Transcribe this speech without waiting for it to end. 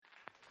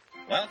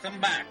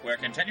Welcome back. We're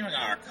continuing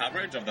our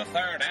coverage of the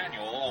third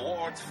annual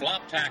awards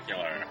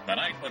Floptacular, the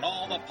night when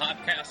all the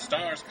podcast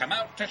stars come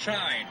out to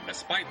shine,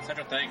 despite such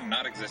a thing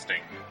not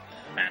existing.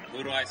 And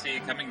who do I see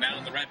coming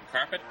down the red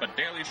carpet but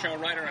Daily Show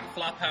writer and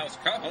Flophouse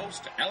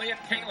co-host Elliot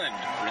Kalin,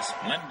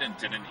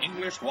 resplendent in an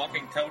English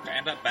walking coat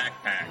and a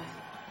backpack.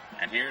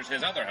 And here's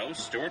his other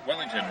host, Stuart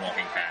Wellington,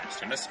 walking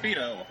past, in a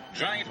Speedo,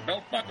 giant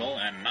belt buckle,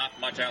 and not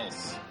much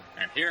else.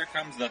 And here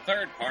comes the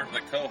third part of the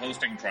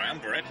co-hosting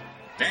triumvirate,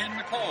 Dan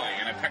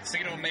McCoy in a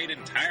tuxedo made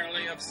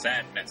entirely of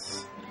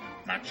sadness.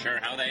 Not sure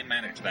how they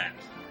manage that.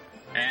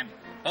 And,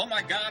 oh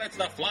my god, it's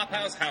the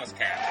Flophouse House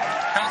Cat.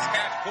 House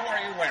Cat, who are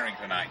you wearing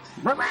tonight?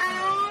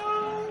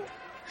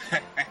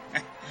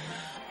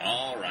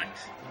 All right.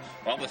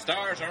 Well, the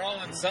stars are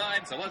all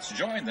inside, so let's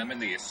join them in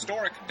the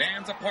historic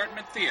Dan's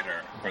Apartment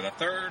Theater for the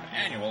third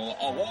annual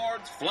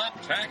Awards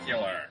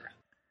Floptacular.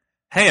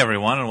 Hey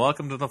everyone, and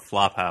welcome to the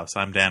Flophouse.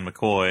 I'm Dan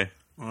McCoy.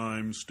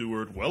 I'm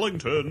Stuart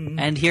Wellington.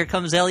 And here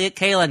comes Elliot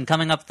Kalin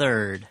coming up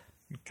third.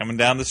 Coming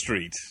down the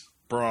street.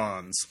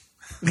 Bronze.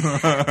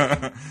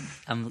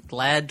 I'm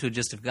glad to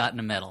just have gotten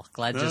a medal.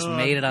 Glad to just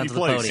made it onto the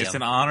podium. It's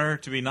an honor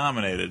to be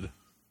nominated.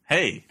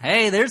 Hey,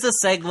 there's a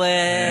segue.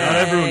 Not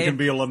everyone can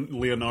be a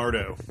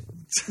Leonardo.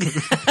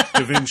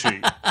 Da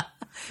Vinci.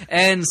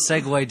 And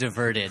segue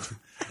diverted.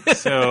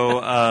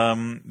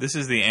 So this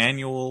is the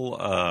annual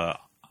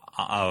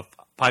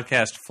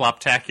podcast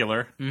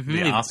Floptacular,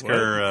 the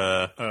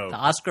Oscar... The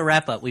Oscar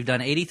wrap-up. We've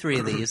done 83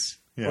 of these.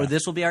 Yeah. Or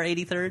this will be our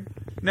 83rd?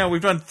 No,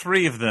 we've done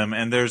 3 of them,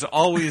 and there's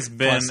always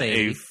been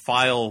a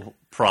file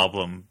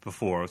problem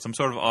before, some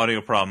sort of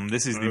audio problem.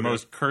 This is the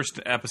most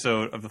cursed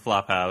episode of the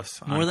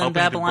Flophouse. More than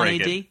Babylon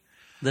AD?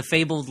 The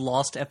fabled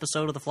lost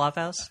episode of the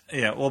Flophouse?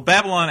 Yeah, well,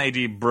 Babylon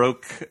AD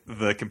broke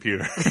the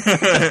computer.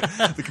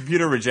 The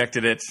computer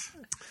rejected it.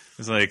 It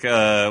was like,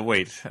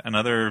 wait,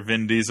 another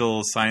Vin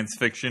Diesel science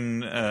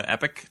fiction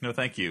epic? No,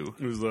 thank you.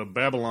 It was the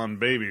Babylon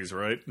Babies,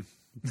 right?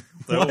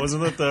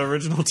 Wasn't that the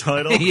original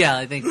title? Yeah,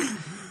 I think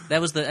that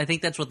was I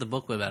think that's what the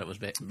book about it was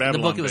based. The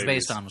book it was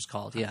based on was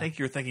called. Yeah, I think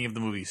you're thinking of the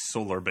movie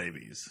Solar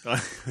Babies.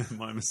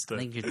 My mistake.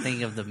 I think you're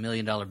thinking of the $1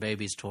 Million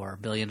Babies tour,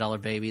 $1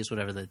 Billion Babies,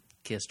 whatever the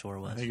Kiss tour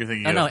was. I think you're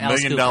thinking of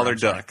 $1 Million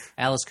Duck.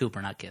 Alice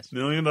Cooper, not Kiss. $1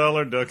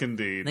 Million Duck,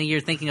 indeed. I think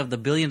you're thinking of the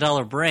 $1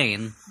 Billion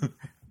Brain,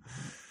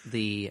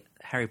 the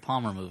Harry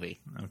Palmer movie.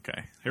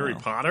 Okay, Harry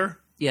Potter.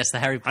 Yes, the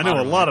Harry Potter. I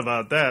know a lot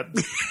about that.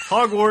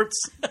 Hogwarts.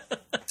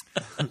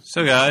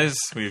 So, guys,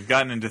 we've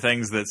gotten into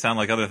things that sound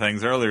like other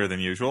things earlier than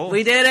usual.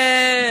 We did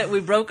it! We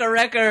broke a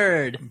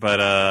record.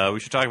 But we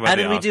should talk about How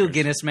the did we Oscars. do,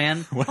 Guinness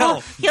man?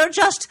 Well, you're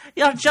just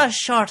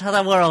short of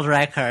the world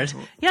record.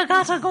 You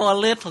gotta go a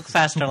little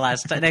faster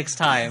next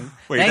time.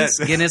 Wait, Thanks,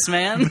 Guinness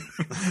man.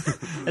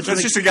 That's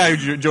just a guy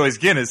who enjoys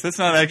Guinness. That's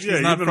not actually. Yeah,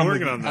 not you've been from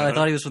working the, on that. I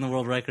thought he was from the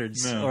World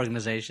Records No.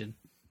 organization.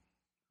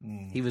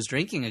 He was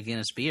drinking a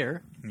Guinness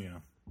beer Yeah.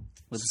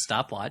 with a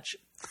stopwatch.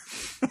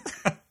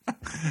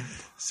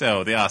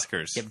 So the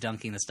Oscars. Kept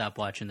dunking the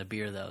stopwatch in the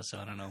beer, though, so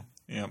I don't know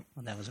Yep.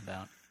 what that was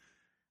about.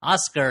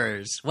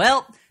 Oscars.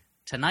 Well,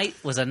 tonight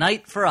was a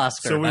night for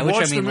Oscar, So we by which I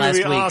watched mean the last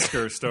movie week.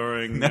 Oscar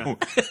starring... No.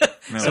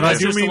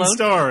 Sylvester You mean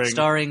Stallone,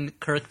 starring.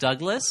 Kirk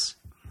Douglas,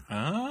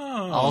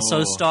 Oh.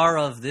 also star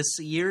of this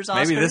year's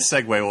Oscars. Maybe this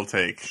segue will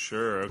take.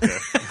 Sure, okay.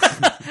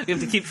 We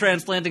have to keep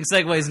transplanting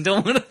segues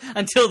until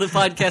the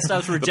podcast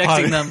stops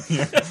rejecting them.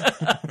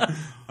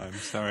 I'm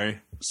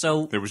sorry.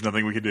 So, There was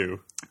nothing we could do.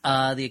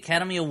 the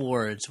Academy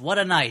Awards. What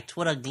a night.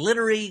 What a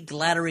glittery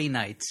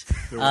night.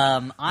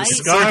 The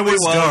sky was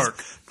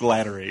dark.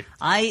 Glattery.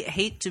 I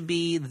hate to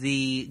be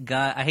the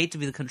guy. I hate to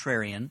be the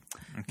contrarian,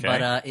 Okay.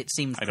 but it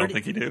seems. I don't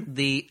think you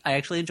do. I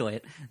actually enjoy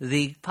it.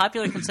 The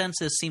popular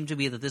consensus seemed to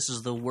be that this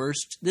is the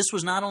worst. This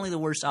was not only the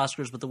worst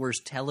Oscars, but the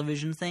worst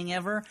television thing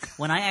ever.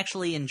 When I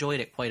actually enjoyed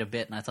it quite a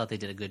bit, and I thought they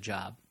did a good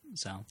job.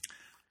 So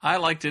I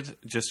liked it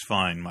just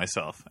fine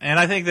myself, and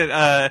I think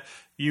that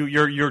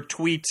your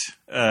tweet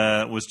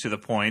was to the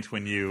point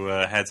when you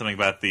had something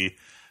about the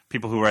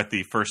people who were at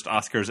the first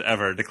Oscars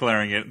ever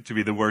declaring it to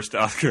be the worst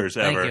Oscars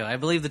ever. Thank you. I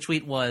believe the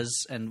tweet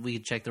was, and we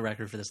can check the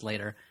record for this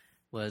later.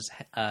 Was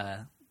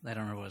I don't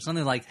remember what it was.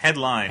 Something like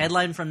Headline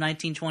from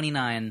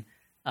 1929.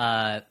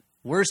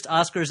 Worst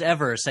Oscars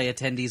ever, say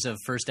attendees of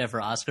first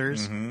ever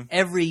Oscars. Mm-hmm.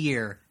 Every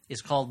year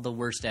is called the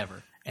worst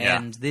ever. Yeah.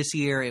 And this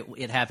year,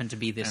 it happened to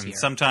be this And year.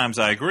 sometimes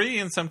I agree,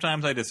 and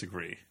sometimes I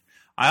disagree.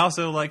 I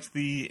also liked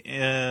the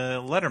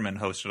Letterman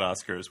hosted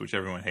Oscars, which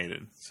everyone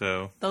hated.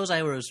 So Those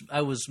I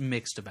was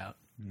mixed about.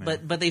 Yeah.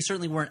 But they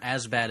certainly weren't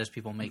as bad as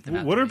people make them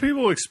out What to are be.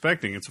 people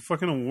expecting? It's a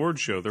fucking award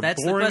show. They're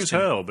That's the boring as question.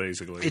 hell,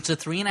 basically. It's a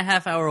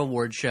 3.5-hour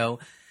award show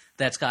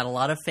that's got a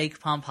lot of fake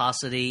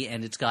pomposity,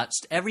 and it's got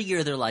every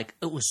year they're like,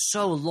 it was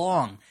so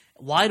long.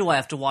 Why do I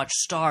have to watch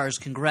stars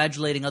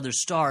congratulating other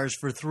stars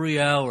for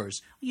 3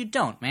 hours? You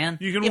don't, man.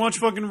 You can watch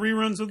fucking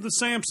reruns of The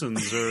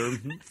Simpsons or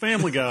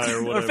Family Guy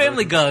or whatever. Or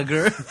Family Gug.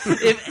 Or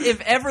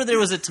if ever there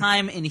was a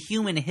time in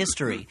human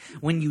history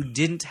when you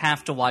didn't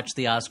have to watch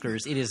the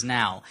Oscars, it is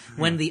now.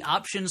 When the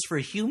options for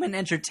human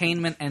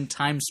entertainment and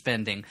time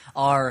spending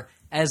are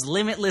as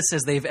limitless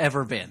as they've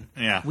ever been.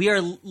 Yeah. We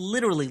are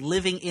literally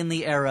living in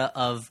the era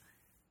of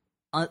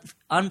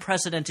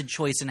unprecedented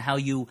choice in how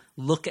you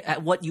look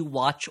at what you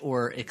watch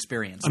or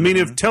experience. I mean,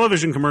 if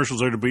television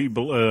commercials are to be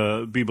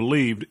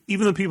believed,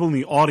 even the people in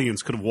the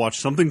audience could have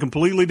watched something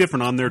completely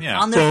different on their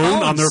On their phone.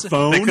 phones. On their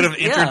phone, They could have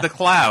entered the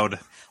cloud.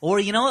 Or,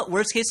 you know what?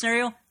 Worst case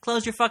scenario,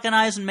 close your fucking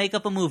eyes and make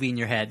up a movie in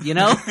your head, you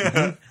know?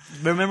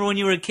 Remember when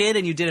you were a kid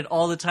and you did it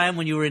all the time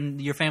when you were in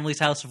your family's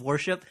house of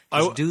worship?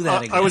 Just do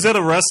that again. I was at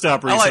a rest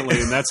stop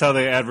recently, and that's how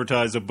they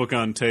advertised a book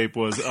on tape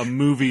was a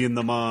movie in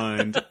the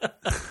mind.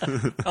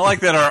 I like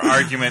that our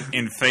argument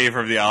in favor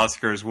of the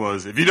Oscars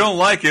was, if you don't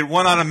like it,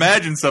 why not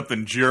imagine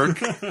something, jerk?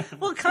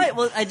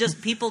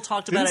 People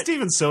talked about Didn't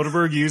Steven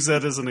Soderbergh use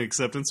that as an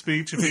acceptance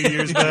speech a few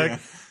years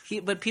back?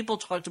 But people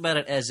talked about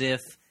it as if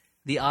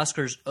the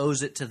Oscars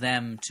owes it to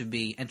them to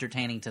be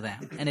entertaining to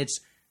them. And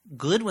it's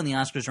good when the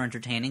Oscars are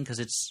entertaining because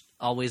it's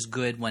always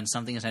good when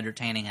something is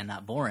entertaining and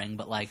not boring.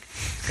 But, like,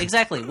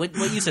 exactly, what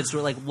you said,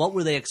 Stuart, like, what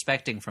were they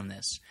expecting from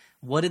this?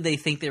 What did they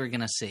think they were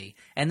going to see?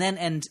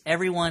 And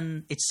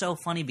everyone, it's so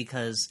funny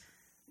because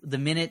the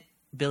minute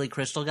Billy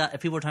Crystal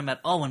people were talking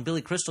about, when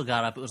Billy Crystal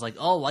got up, it was like,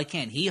 why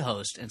can't he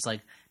host? And it's like,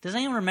 does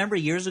anyone remember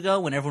years ago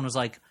when everyone was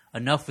like,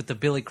 enough with the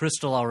Billy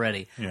Crystal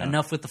already. Yeah.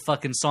 Enough with the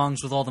fucking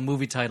songs with all the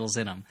movie titles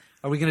in them.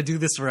 Are we going to do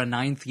this for a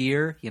 9th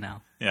year? You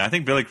know. Yeah, I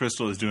think Billy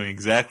Crystal is doing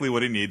exactly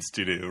what he needs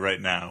to do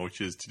right now, which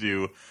is to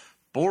do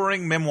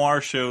boring memoir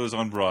shows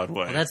on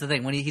Broadway. Well, that's the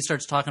thing. When he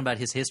starts talking about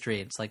his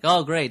history, it's like,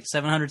 oh, great,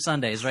 700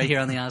 Sundays right here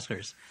on the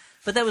Oscars.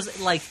 But that was,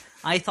 like,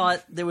 I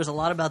thought there was a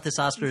lot about this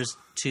Oscars,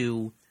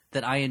 too,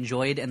 that I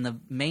enjoyed. And the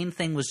main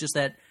thing was just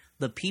that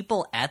the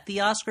people at the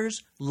Oscars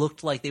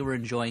looked like they were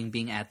enjoying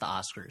being at the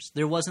Oscars.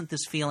 There wasn't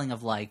this feeling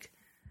of like,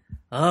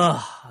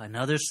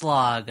 another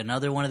slog,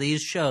 another one of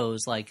these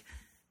shows. Like,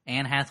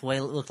 Anne Hathaway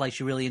looked like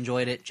she really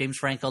enjoyed it. James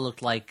Franco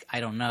looked like, I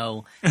don't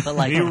know. But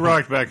like, he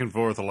rocked back and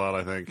forth a lot,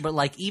 I think. But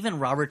like, even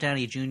Robert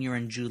Downey Jr.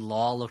 and Jude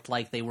Law looked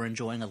like they were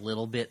enjoying a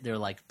little bit their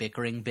like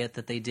bickering bit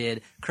that they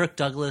did. Kirk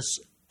Douglas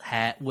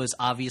was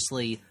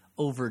obviously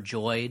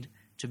overjoyed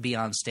to be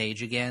on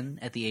stage again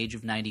at the age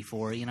of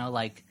 94, you know,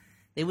 like,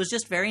 it was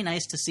just very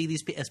nice to see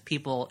these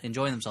people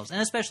enjoying themselves.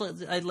 And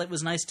especially, it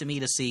was nice to me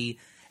to see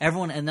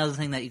everyone. Another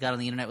thing that you got on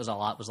the internet was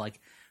like,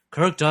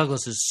 Kirk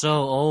Douglas is so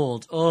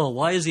old. Oh,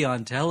 why is he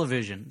on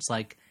television? It's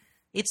like,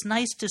 it's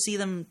nice to see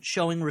them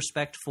showing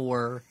respect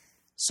for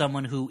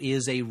someone who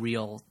is a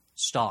real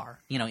star,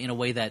 you know, in a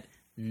way that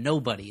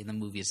nobody in the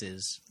movies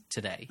is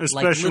today.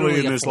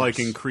 Especially in this, like,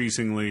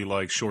 increasingly,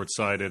 like,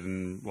 short-sighted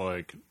and,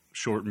 like,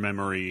 short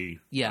memory.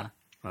 Yeah.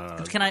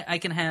 I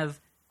can have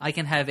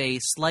a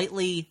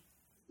slightly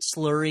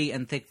slurry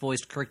and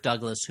thick-voiced Kirk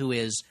Douglas, who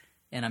is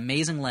an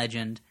amazing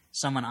legend,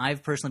 someone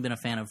I've personally been a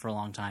fan of for a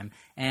long time,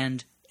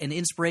 and an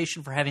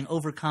inspiration for having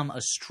overcome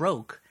a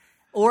stroke.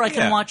 Or I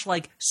can watch,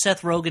 like,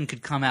 Seth Rogen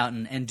could come out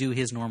and do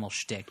his normal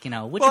shtick, you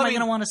know. Which am I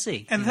going to want to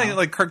see? And the thing,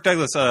 like, Kirk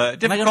Douglas, am I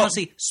going to want to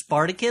see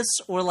Spartacus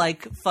or,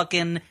 like,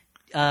 fucking,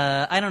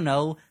 I don't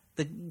know,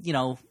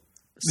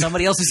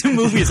 somebody else's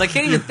movies? I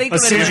can't even think of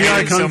it. A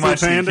CGI Kung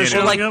Fu Panda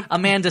showing like up?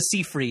 Amanda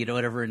Seyfried or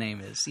whatever her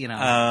name is, you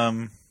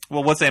know.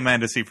 Well, what's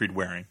Amanda Seyfried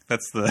wearing?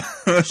 That's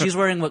the... She's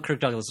wearing what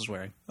Kirk Douglas is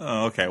wearing.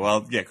 Oh, okay.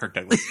 Well, yeah, Kirk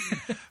Douglas.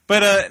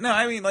 But, no,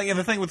 I mean, like, and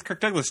the thing with Kirk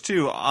Douglas,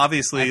 too,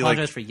 obviously, I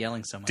apologize for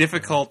yelling so much.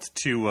 Difficult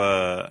to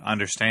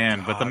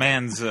understand, but the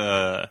man's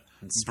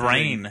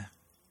brain,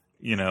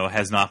 you know,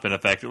 has not been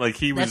affected. Like,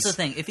 he was... That's the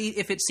thing.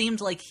 If it seemed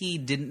like he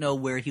didn't know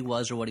where he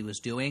was or what he was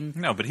doing...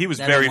 No, but he was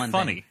very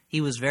funny. Thing. He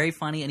was very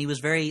funny, and he was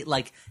very,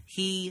 like,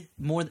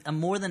 more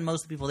than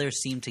most of the people there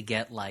seemed to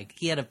get, like,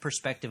 he had a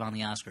perspective on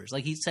the Oscars.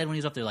 Like, he said when he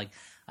was up there, like,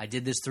 I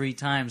did this 3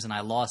 times and I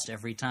lost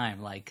every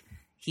time. Like,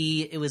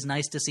 it was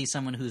nice to see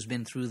someone who's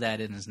been through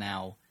that and is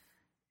now,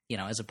 you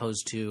know, as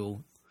opposed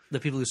to the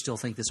people who still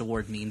think this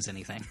award means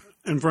anything.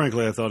 And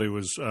frankly, I thought he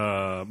was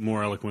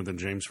more eloquent than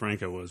James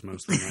Franco was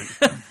most of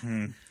the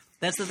night.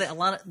 That's the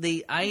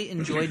thing. I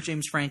enjoyed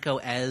James Franco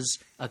as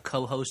a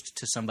co-host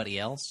to somebody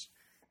else.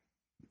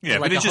 Yeah,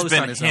 like but it's just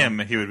been him.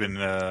 Own. He would have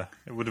been.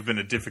 It would have been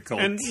a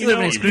difficult. And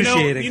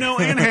excruciating. You know,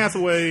 Anne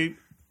Hathaway,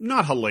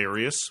 not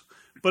hilarious.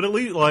 But at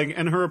least, like,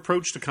 and her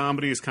approach to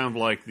comedy is kind of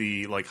like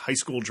the, like, high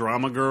school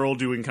drama girl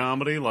doing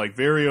comedy, like,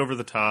 very over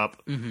the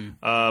top. Mm-hmm.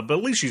 But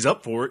at least she's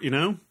up for it, you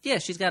know? Yeah,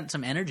 she's got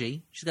some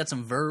energy. She's got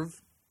some verve.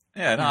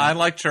 Yeah, no, I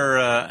liked her.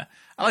 I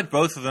liked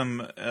both of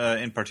them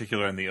in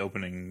particular in the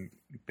opening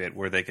bit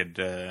where they could,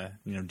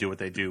 do what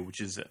they do,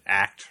 which is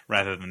act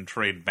rather than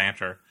trade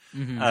banter.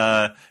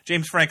 Mm-hmm.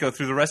 James Franco,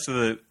 through the rest of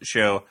the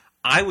show,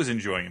 I was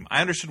enjoying him.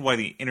 I understood why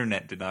the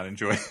internet did not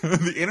enjoy him.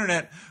 The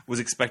internet was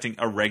expecting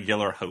a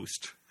regular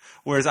host.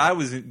 Whereas I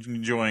was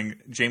enjoying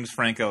James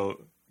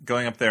Franco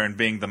going up there and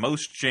being the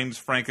most James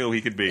Franco he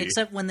could be.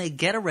 Except when they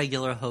get a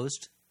regular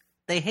host,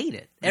 they hate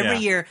it. Every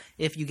year,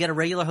 if you get a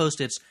regular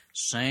host, it's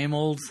same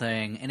old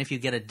thing. And if you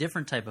get a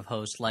different type of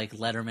host, like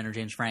Letterman or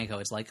James Franco,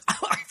 it's like,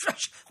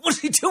 what is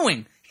he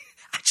doing?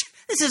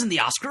 This isn't the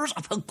Oscars.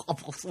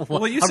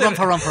 Well, you said...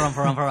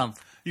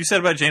 You said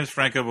about James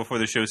Franco before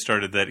the show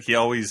started that he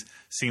always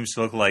seems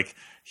to look like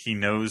he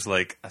knows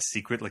like a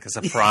secret, like a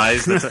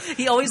surprise.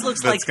 He always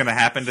looks that's like going to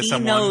happen to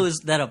someone. He knows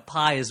that a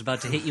pie is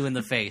about to hit you in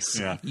the face.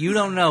 Yeah. You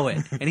don't know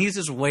it, and he's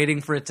just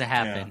waiting for it to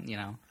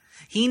happen.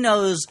 He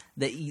knows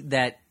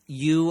that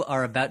you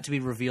are about to be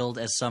revealed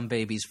as some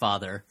baby's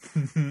father,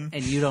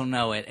 and you don't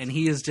know it, and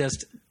he is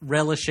just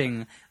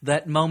relishing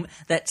that moment.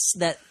 That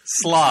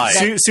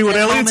slide. See what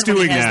Elliot's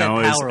doing now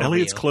now is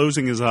Elliot's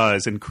closing his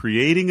eyes and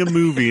creating a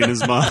movie in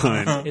his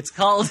mind. It's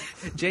called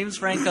James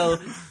Franco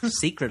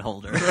Secret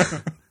Holder.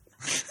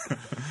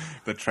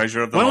 The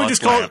treasure of the Why don't we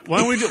just call it? Why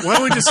don't we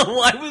just?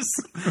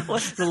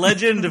 What's the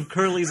legend of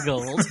Curly's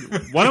gold?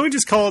 Why don't we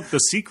just call it The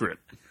Secret?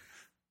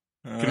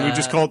 Can we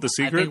just call it The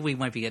Secret? I think we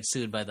might be get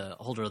sued by the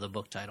holder of the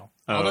book title.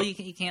 Although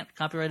you can't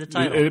copyright a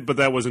title. But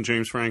that wasn't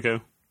James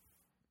Franco.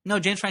 No,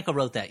 James Franco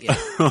wrote that. Yeah.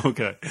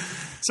 Okay,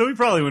 so he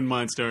probably wouldn't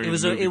mind starring.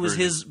 It was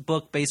his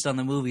book based on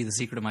the movie The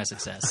Secret of My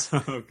Success.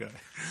 Okay.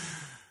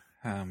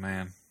 Oh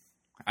man,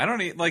 I don't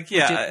need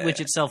which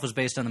itself was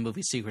based on the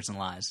movie Secrets and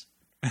Lies.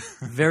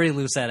 Very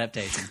loose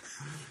adaptation.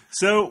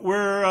 So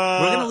we're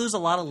going to lose a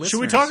lot of listeners.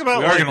 Should we talk about?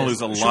 We are going to lose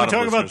a lot of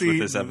listeners with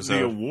this episode.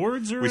 The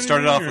awards? We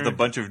started off with a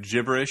bunch of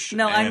gibberish.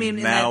 No, I mean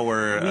now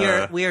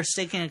we are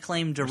staking a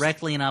claim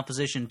directly in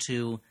opposition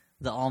to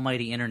the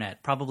almighty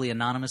internet. Probably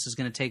Anonymous is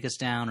going to take us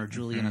down, or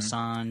Julian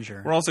Assange.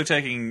 Or we're also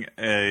taking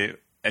a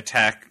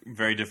attack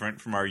very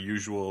different from our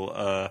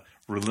usual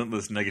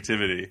relentless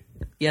negativity.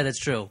 Yeah, that's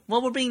true.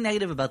 Well, we're being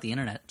negative about the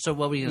internet. So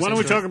what were you? Why don't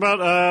we talk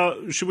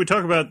about? Should we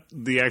talk about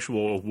the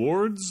actual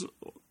awards?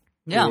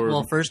 Yeah.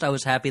 Well, first I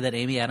was happy that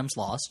Amy Adams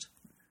lost.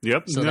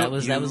 Yep. So that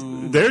was.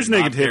 There's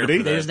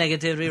negativity. There's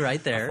negativity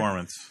right there.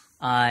 Performance.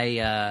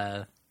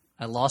 I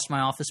lost my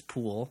office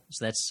pool,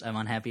 so I'm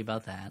unhappy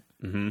about that.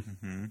 Mm-hmm.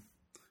 Mm-hmm.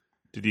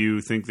 Did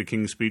you think The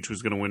King's Speech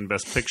was going to win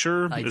Best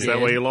Picture? Is did. that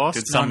why you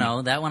lost?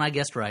 No, that one I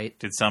guessed right.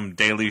 Did some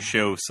Daily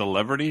Show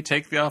celebrity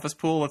take the office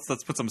pool? Let's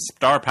put some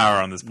star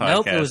power on this podcast.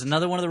 Nope, it was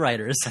another one of the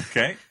writers.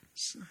 Okay.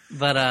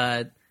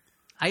 But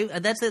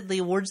that's the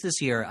awards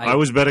this year. I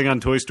was betting on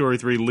Toy Story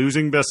 3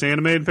 losing Best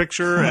Animated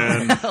Picture,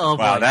 and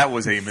wow, that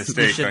was a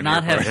mistake. You should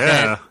not have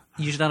bet.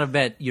 You should not have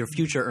bet your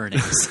future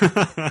earnings.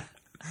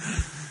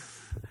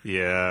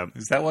 Yeah.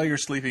 Is that why you're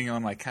sleeping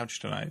on my couch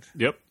tonight?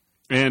 Yep.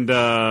 And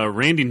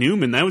Randy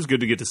Newman, that was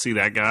good to get to see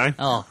that guy.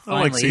 Oh, finally,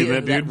 I like seeing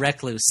that dude. That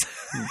recluse.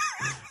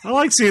 I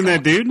like seeing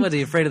that dude. What, are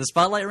you afraid of the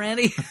spotlight,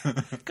 Randy?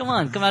 Come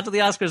out to the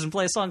Oscars and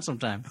play a song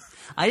sometime.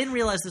 I didn't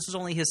realize this was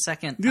only his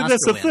second Oscar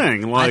that's the win.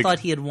 thing. I thought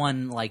he had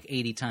won like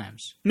 80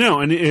 times.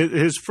 No, and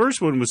his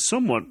first one was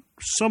somewhat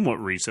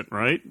recent,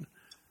 right?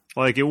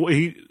 Like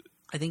he.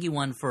 I think he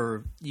won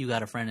for "You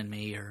Got a Friend in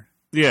Me" or.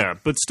 Yeah,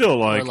 but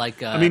still, I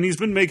mean, he's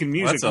been making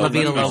music. Well, La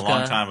Vida a Loca.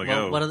 long time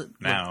ago.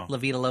 Now, La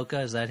Vida Loca,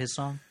 is that his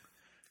song?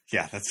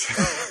 Yeah,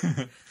 that's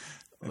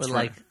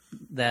like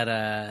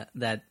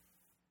that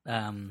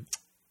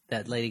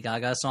Lady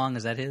Gaga song.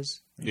 Is that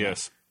his?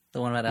 Yes. The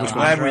one about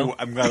Alejandro.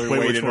 I'm glad we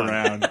waited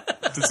around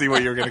to see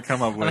what you were going to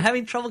come up with. I'm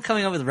having trouble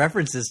coming up with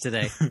references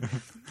today.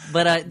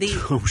 But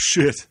oh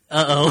shit!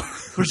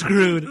 We're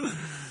screwed.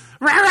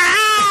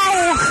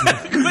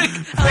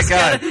 Thank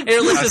God.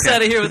 Here, lift us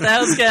out of here with the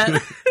house cat.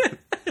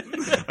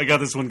 I got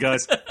this one,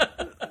 guys.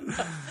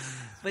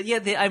 But yeah,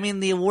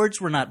 the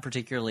awards were not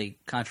particularly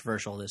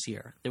controversial this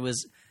year. There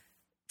was,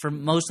 for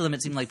most of them,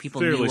 it seemed like people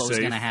knew what was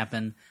going to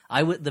happen.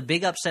 The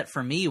big upset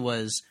for me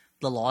was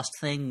The Lost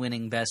Thing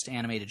winning Best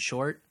Animated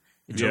Short.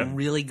 It's a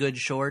really good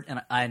short,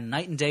 and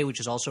Night and Day, which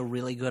is also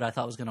really good, I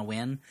thought was going to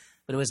win.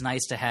 But it was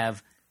nice to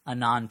have a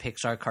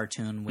non-Pixar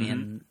cartoon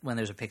win when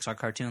there's a Pixar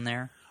cartoon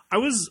there. I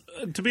was,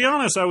 to be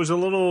honest, I was a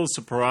little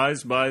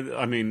surprised by.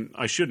 I mean,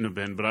 I shouldn't have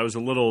been, but I was a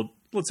little,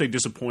 let's say,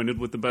 disappointed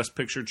with the Best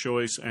Picture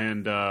choice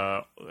and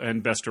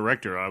Best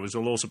Director. I was a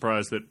little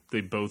surprised that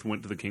they both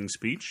went to The King's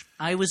Speech.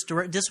 I was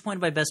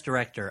disappointed by Best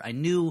Director. I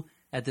knew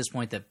at this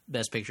point that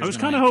Best Picture. I was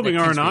kind of hoping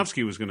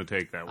Aronofsky was going to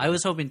take that one. I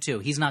was hoping too.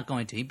 He's not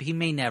going to. He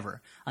may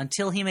never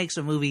until he makes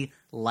a movie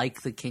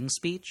like The King's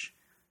Speech.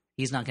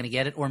 He's not going to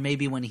get it, or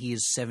maybe when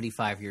he's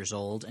 75 years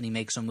old and he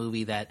makes a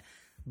movie that.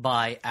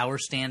 By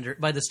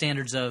the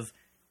standards of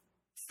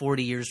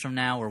 40 years from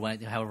now, or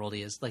however old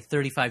he is, like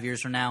 35 years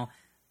from now,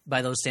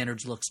 by those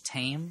standards, looks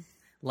tame.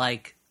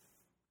 Like,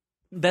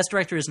 Best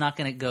Director is not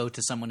going to go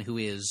to someone who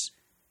is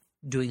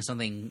doing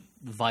something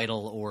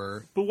vital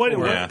or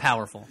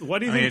powerful. Why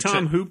do you think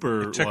Tom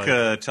Hooper? It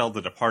took Tell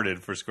the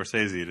Departed for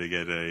Scorsese to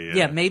get a.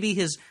 Yeah, maybe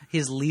his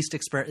least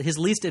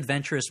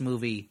adventurous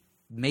movie,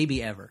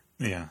 maybe ever.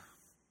 Yeah.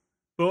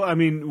 Well, I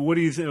mean, what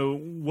do you think?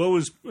 What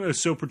was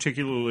so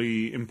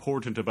particularly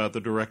important about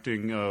the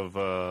directing of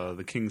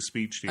The King's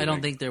Speech? I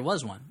don't think there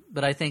was one,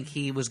 but I think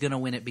he was going to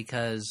win it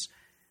because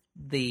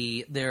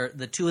the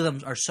two of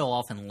them are so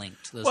often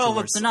linked. Those two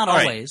words. They're not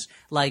always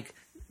like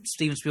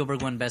Steven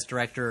Spielberg won Best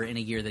Director in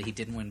a year that he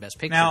didn't win Best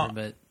Picture. Now,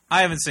 but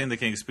I haven't seen The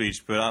King's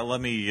Speech, but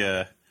let me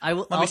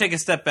take a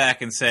step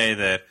back and say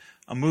that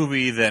a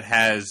movie that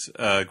has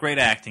great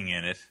acting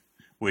in it,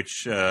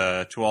 which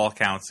to all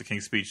accounts the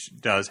King's Speech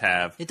does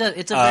have. It does.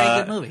 It's a very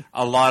good movie.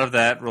 A lot of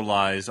that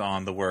relies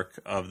on the work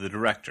of the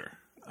director.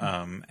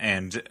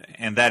 And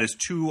that is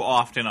too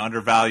often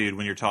undervalued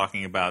when you're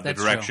talking about the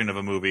direction of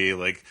a movie.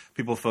 Like,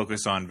 people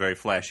focus on very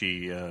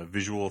flashy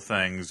visual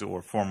things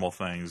or formal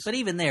things. But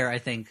even there, I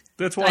think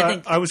that's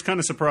why I was kind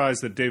of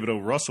surprised that David O.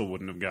 Russell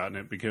wouldn't have gotten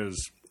it,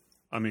 because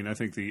I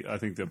think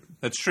the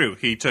that's true.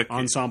 He took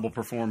ensemble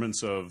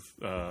performance of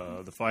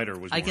the fighter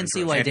was. I can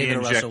see why David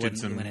O. Russell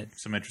wouldn't win it.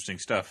 Some interesting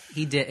stuff.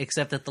 He did,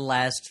 except that the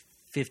last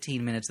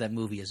 15 minutes of that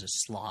movie is a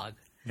slog.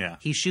 Yeah,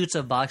 he shoots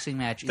a boxing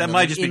match. That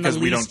might just because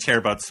we don't care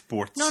about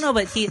sports. No,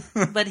 but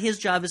but his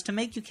job is to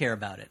make you care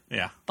about it.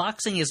 Yeah,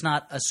 boxing is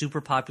not a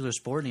super popular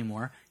sport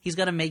anymore. He's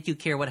got to make you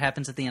care what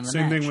happens at the end of the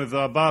match. Same thing with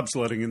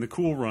bobsledding in the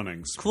Cool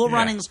Runnings. Cool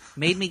Runnings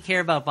made me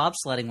care about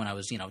bobsledding when I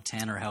was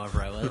 10 or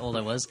however old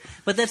I was.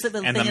 But that's the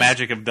thing. And the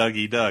magic of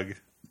Dougie Doug.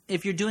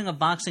 If you're doing a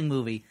boxing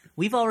movie,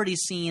 we've already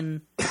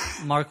seen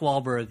Mark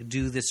Wahlberg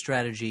do this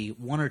strategy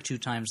 1 or 2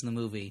 times in the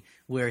movie,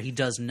 where he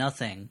does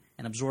nothing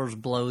and absorbs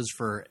blows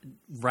for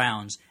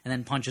rounds and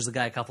then punches the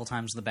guy a couple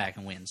times in the back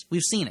and wins.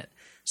 We've seen it.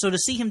 So to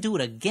see him do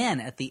it again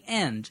at the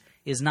end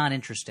is not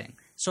interesting.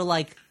 So,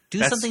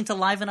 do something to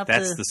liven up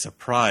That's the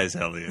surprise,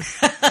 Elliot.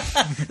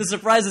 The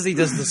surprise is he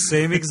does the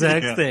same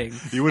exact thing.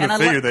 You would have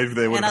figured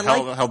they would have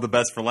held the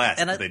best for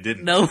last, but they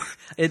didn't. No,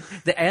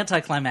 the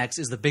anticlimax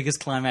is the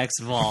biggest climax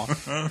of all.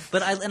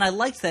 But I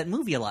liked that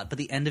movie a lot, but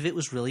the end of it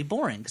was really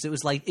boring, because it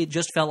was it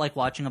just felt like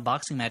watching a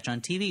boxing match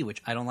on TV,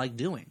 which I don't like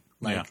doing.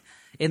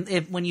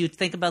 When you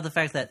think about the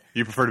fact that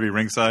you prefer to be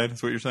ringside,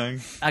 is what you're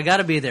saying? I got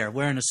to be there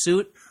wearing a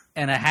suit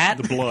and a hat,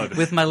 the blood,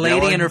 with my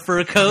lady in her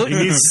fur coat,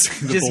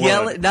 just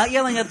not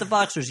yelling at the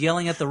boxers,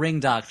 yelling at the ring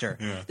doctor.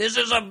 Yeah. This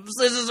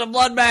is a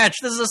blood match.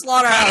 This is a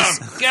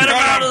slaughterhouse. Get him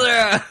out of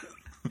there.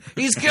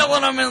 He's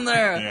killing them in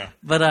there. Yeah.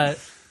 But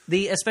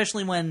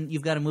especially when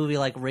you've got a movie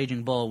like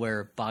Raging Bull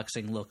where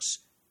boxing looks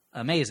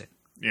amazing.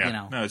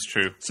 Yeah, no, it's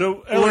true.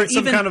 So,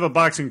 some kind of a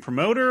boxing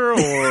promoter, or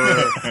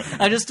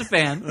I'm just a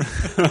fan.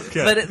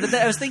 Okay. But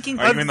I was thinking,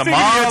 you mean the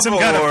mob, some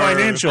kind of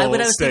financial.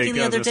 But I was thinking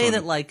the other day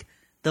one. that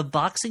the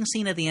boxing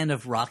scene at the end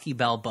of Rocky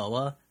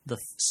Balboa, the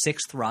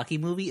 6th Rocky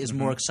movie, is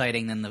more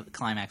exciting than the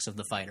climax of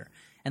The Fighter.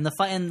 And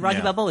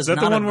Rocky Balboa is that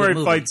not the one a where good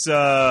he movie. fights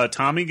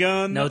Tommy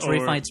Gunn? No, it's where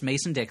he fights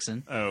Mason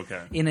Dixon. Oh,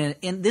 okay.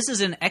 This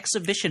is an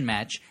exhibition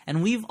match,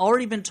 and we've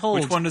already been told.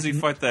 Which one does he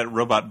fight that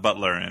robot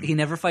butler in? He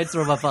never fights the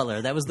robot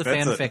butler. That was the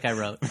fanfic I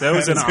wrote. That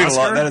was an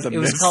Oscar? It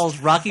was called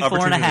Rocky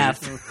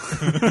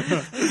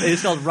 4.5. It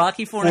was called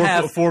Rocky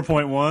 4.5.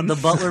 4.1. The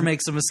butler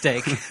makes a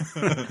mistake.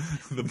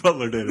 The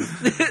butler did it.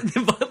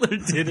 The butler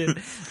did it.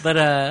 But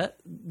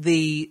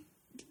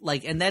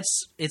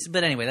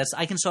but anyway,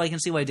 I can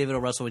see why David O.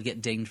 Russell would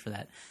get dinged for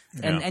that.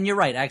 And you're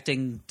right,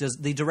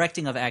 the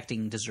directing of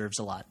acting deserves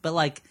a lot. But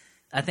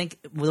I think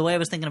the way I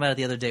was thinking about it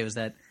the other day was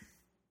that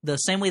the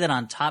same way that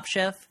on Top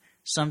Chef,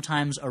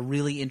 sometimes a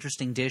really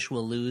interesting dish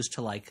will lose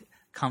to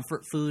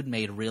comfort food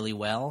made really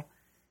well.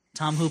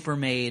 Tom Hooper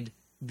made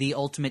the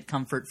ultimate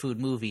comfort food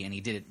movie, and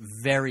he did it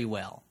very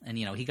well. And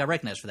he got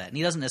recognized for that. And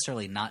he doesn't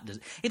necessarily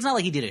it's not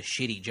like he did a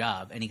shitty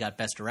job and he got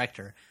Best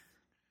Director.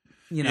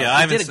 He did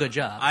a good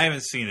job. I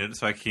haven't seen it,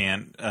 so I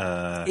can't.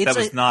 It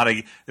was not.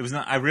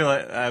 I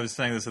realized I was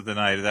saying this at the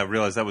night. I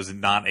realized that was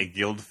not a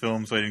Guild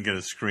film, so I didn't get a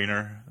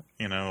screener.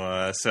 And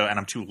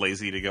I'm too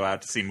lazy to go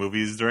out to see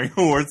movies during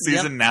award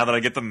season. Now that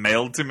I get them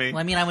mailed to me.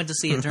 Well, I went to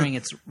see it during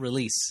its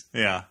release.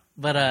 Yeah,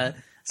 but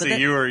see,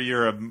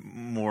 you're a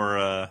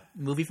more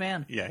movie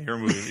fan. Yeah,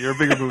 you're a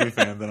bigger movie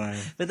fan than I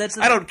am. But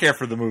I don't care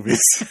for the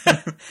movies.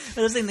 But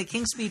the thing, The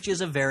King's Speech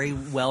is a very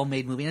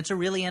well-made movie, and it's a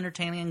really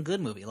entertaining and good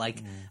movie.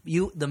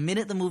 The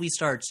minute the movie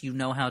starts, you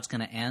know how it's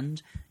going to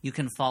end. You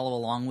can follow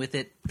along with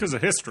it because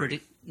of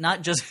history,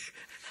 not just.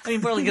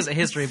 Partly because of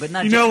history, but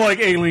not.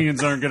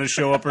 Aliens aren't going to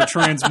show up or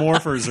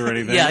transmorphers or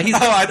anything. Yeah,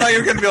 I thought you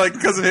were going to be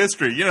because of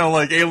history.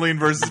 Alien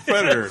versus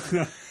Predator.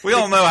 We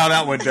all know how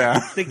that went down.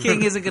 The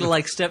king isn't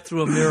going to step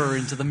through a mirror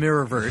into the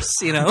Mirrorverse,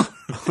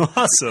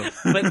 Awesome.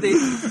 But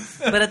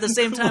at the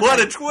same time, what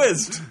a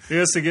twist! He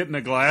has to get in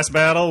a glass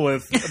battle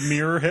with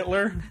Mirror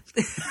Hitler.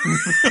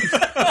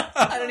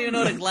 I don't even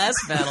know what a glass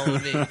battle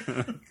would be.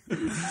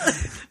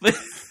 But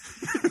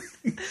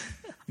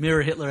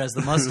Mirror Hitler has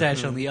the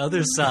mustache on the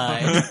other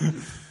side.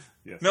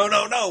 Yes.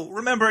 No.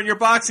 Remember, in your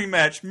boxing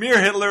match, Mirror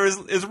Hitler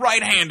is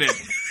right-handed.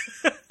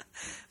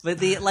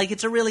 But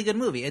it's a really good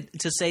movie. And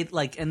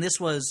this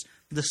was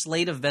the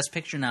slate of Best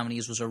Picture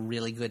nominees was a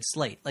really good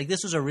slate.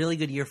 This was a really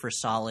good year for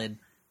solid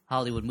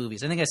Hollywood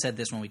movies. I think I said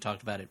this when we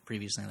talked about it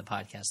previously in the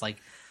podcast.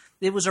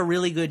 It was a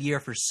really good year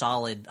for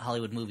solid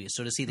Hollywood movies.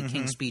 So to see The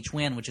King's Speech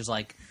win, which is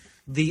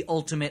the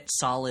ultimate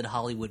solid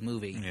Hollywood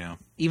movie,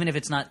 even if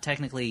it's not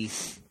technically.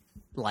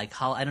 I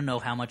don't know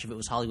how much of it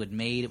was Hollywood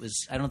made.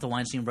 I don't know if the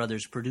Weinstein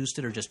brothers produced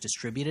it or just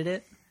distributed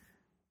it,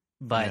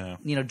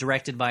 but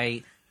directed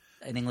by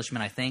an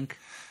Englishman, I think.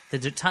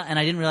 And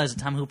I didn't realize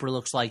that Tom Hooper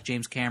looks like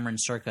James Cameron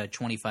circa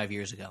 25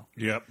 years ago.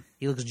 Yep,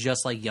 he looks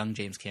just like young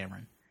James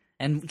Cameron.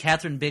 And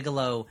Catherine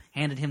Bigelow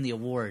handed him the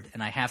award,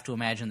 and I have to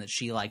imagine that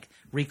she, like,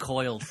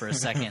 recoiled for a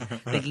second,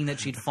 thinking that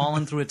she'd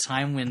fallen through a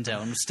time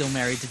window and was still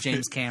married to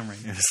James Cameron.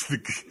 It's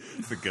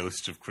the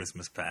ghost of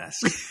Christmas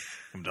past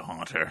come to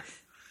haunt her.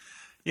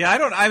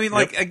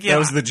 That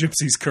was the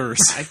gypsy's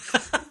curse.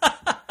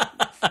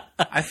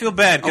 I feel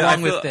bad.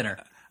 Along with dinner.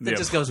 That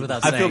just goes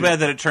without saying. I feel bad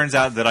that it turns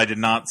out that I did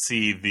not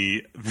see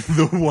the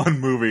one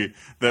movie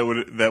that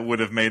would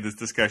have made this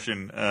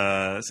discussion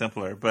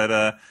simpler.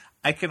 But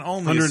I can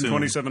only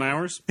 127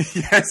 hours?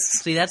 Yes.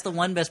 See, that's the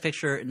one Best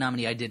Picture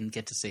nominee I didn't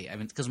get to see. I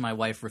mean, because my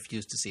wife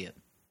refused to see it.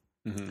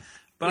 Mm-hmm.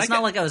 But it's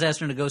not like I was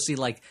asking her to go see,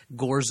 like,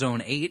 Gore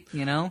Zone 8,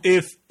 you know?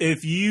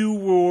 If you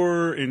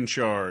were in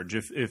charge,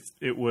 if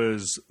it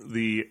was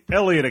the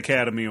Elliott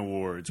Academy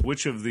Awards,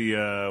 which of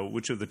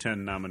the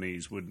 10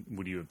 nominees would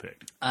you have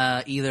picked?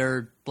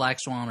 Either Black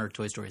Swan or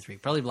Toy Story 3.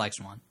 Probably Black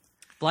Swan.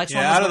 Black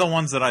Swan. Yeah, out of the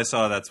ones that I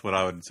saw, that's what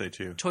I would say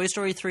too. Toy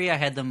Story 3 I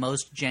had the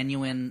most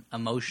genuine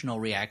emotional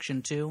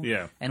reaction to.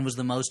 Yeah. And was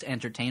the most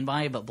entertained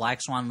by, but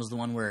Black Swan was the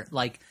one where,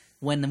 like,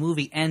 when the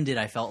movie ended,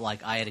 I felt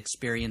like I had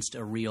experienced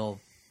a real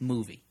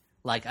movie.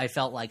 Like, I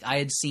felt like I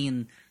had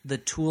seen the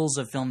tools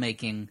of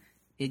filmmaking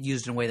it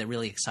used in a way that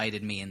really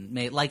excited me and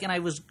made, like, and I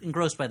was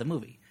engrossed by the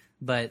movie.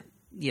 But,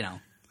 you know.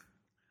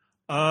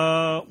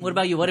 What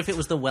about you? What if it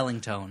was the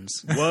Wellingtons?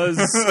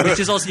 Which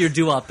is also your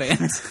doo-wop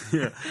band.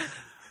 Yeah.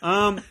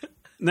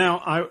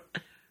 Now,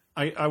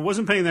 I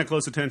wasn't paying that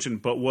close attention,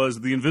 but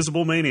was The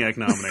Invisible Maniac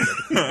nominated?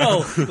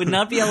 Oh, would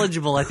not be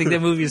eligible. I think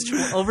that movie is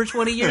over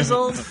 20 years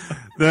old.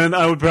 Then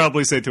I would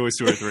probably say Toy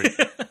Story 3.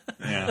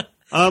 Yeah.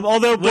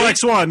 Although Black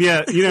Swan,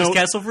 yeah, you know,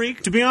 Castle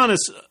Freak? To be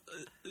honest,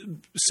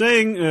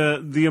 saying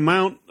the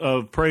amount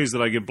of praise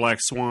that I give Black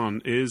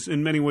Swan is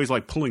in many ways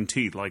like pulling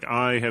teeth. Like,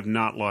 I have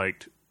not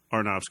liked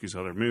Aronofsky's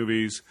other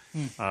movies.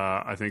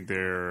 I think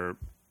they're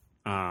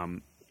a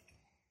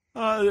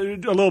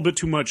little bit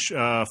too much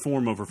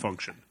form over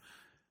function.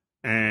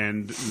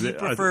 And You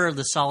prefer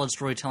the solid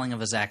storytelling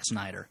of a Zack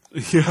Snyder.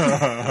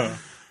 Yeah.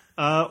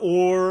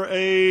 Or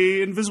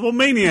a Invisible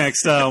Maniac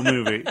style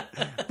movie.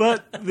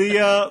 But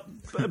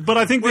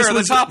I think Where this are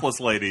was the topless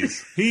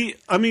ladies?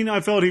 I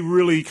felt he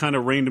really kind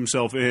of reined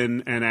himself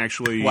in and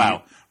actually.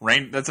 Wow,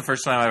 that's the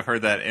first time I've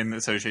heard that in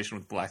association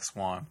with Black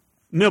Swan.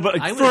 No, but for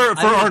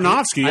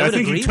Aronofsky, I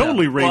think he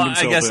totally reined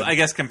himself in. I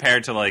guess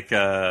compared to like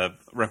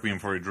Requiem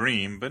for a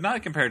Dream, but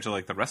not compared to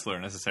like The Wrestler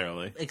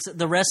necessarily. Except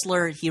The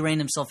Wrestler, he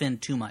reined himself in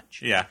too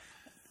much. Yeah,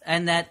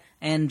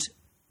 and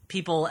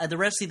people at The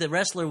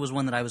Wrestler was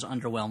one that I was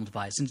underwhelmed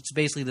by, since it's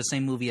basically the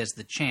same movie as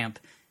The Champ,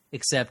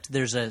 except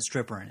there's a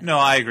stripper in it. No,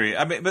 I agree.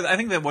 I mean, but I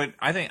think that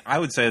I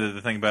would say that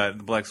the thing about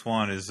the Black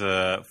Swan is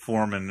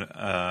form and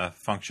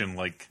function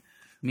like.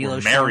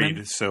 Milos were married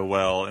Forman? So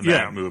well in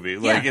that movie.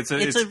 Like it's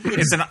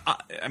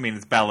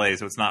ballet,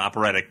 so it's not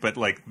operatic, but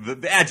like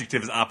the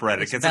adjective is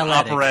operatic. It's an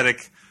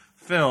operatic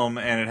film,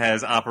 and it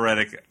has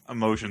operatic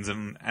emotions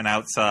and an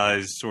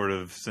outsized sort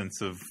of sense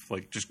of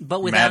like just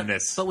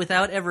madness. But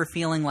without ever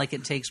feeling like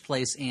it takes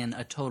place in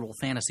a total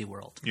fantasy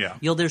world. Yeah.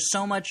 There's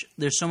so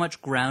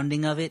much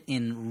grounding of it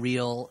in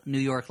real New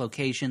York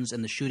locations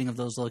and the shooting of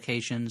those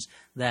locations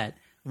that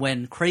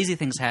when crazy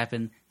things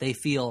happen, they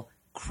feel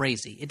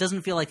crazy. It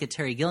doesn't feel like a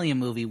Terry Gilliam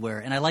movie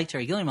and I like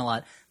Terry Gilliam a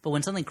lot, but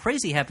when something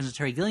crazy happens in a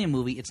Terry Gilliam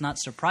movie, it's not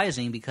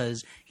surprising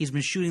because he's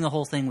been shooting the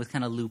whole thing with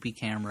kind of loopy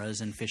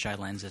cameras and fisheye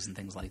lenses and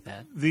things like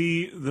that.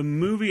 The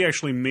movie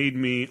actually made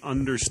me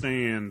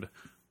understand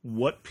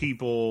what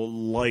people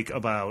like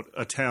about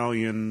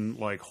Italian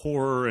like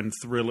horror and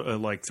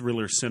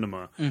thriller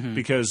cinema,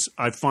 because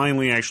I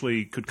finally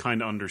actually could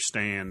kind of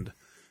understand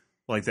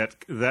like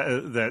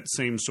that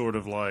same sort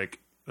of like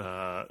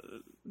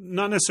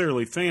not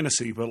necessarily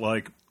fantasy, but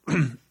like,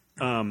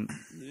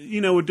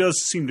 it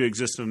does seem to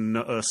exist in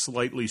a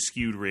slightly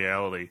skewed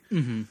reality.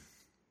 Mm-hmm.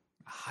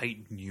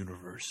 Heightened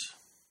universe.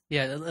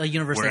 Yeah, a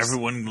universe where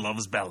everyone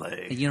loves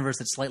ballet. A universe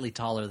that's slightly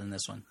taller than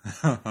this one.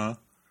 A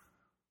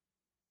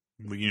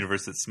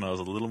universe that smells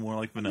a little more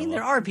like vanilla. I mean,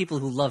 there are people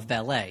who love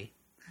ballet.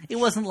 It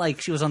wasn't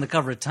like she was on the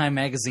cover of Time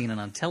magazine and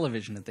on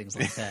television and things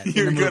like that.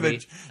 You're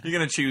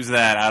gonna choose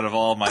that out of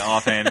all my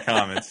offhand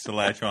comments to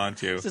latch on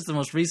to. It's just the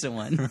most recent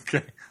one.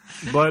 Okay.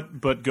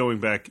 But going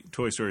back,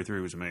 Toy Story 3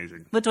 was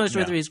amazing. But Toy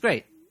Story 3 is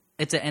great.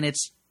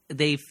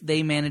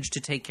 They managed to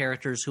take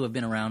characters who have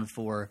been around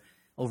for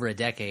over a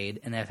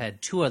decade and have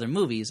had two other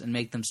movies and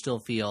make them still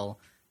feel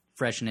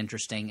fresh and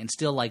interesting and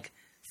still like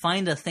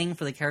find a thing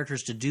for the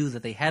characters to do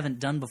that they haven't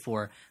done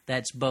before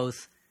that's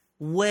both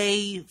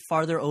way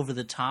farther over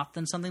the top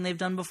than something they've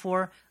done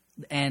before,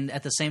 and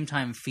at the same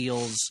time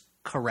feels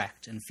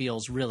correct and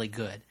feels really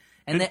good.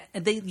 And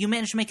you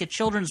managed to make a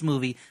children's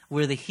movie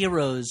where the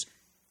heroes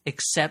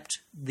accept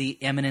the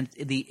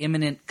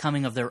imminent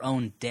coming of their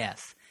own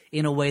death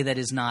in a way that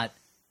is not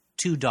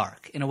too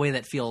dark, in a way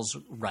that feels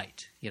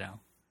right, you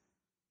know.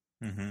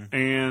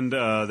 And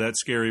that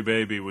scary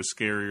baby was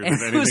scarier than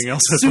It anything was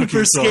else. I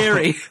super saw.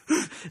 scary.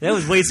 That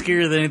was way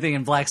scarier than anything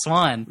in Black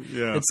Swan.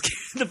 Yeah.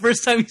 It's the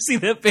first time you see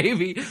that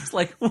baby, it's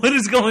like, what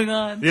is going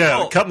on?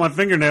 Yeah, cut my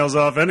fingernails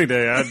off any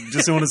day. I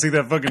just want to see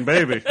that fucking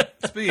baby.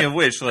 Speaking of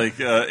which, like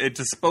it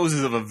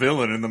disposes of a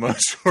villain in the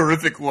most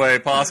horrific way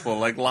possible.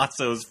 Like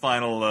Lotso's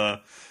final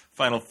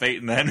fate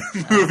in that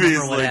movie. I don't is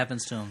remember what like,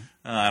 happens to him.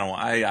 I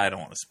don't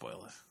want to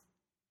spoil it.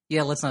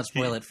 Yeah, let's not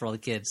spoil it for all the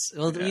kids.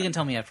 Well, you can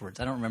tell me afterwards.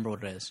 I don't remember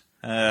what it is.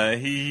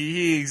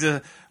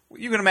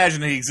 You can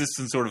imagine he exists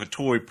in sort of a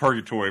toy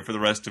purgatory for the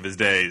rest of his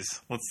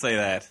days. Let's say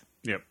that.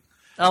 Yep.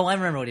 Oh, I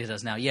remember what he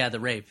does now. Yeah, the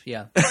rape.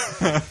 Yeah.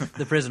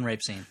 The prison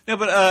rape scene. Yeah,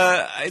 but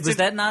Was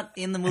that not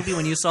in the movie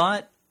when you saw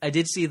it? I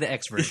did see the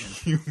X version.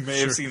 you may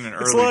have seen an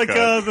early It's like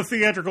cut. the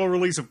theatrical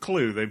release of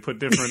Clue. They put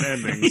different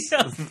endings.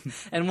 Yeah.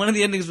 And one of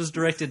the endings was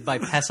directed by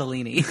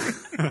Pasolini.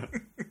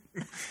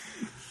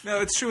 No,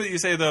 it's true what you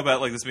say though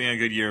about like this being a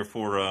good year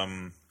for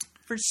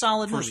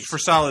solid movies. for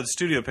solid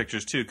studio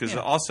pictures too. Because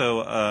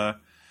also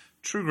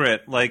True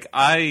Grit, like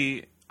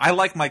I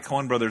like my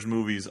Coen Brothers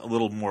movies a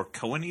little more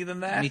Coen-y than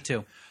that. Me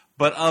too.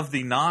 But of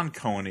the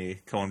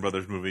non-Coen-y Coen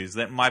Brothers movies,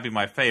 that might be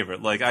my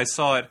favorite. Like I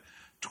saw it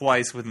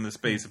twice within the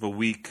space of a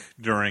week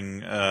during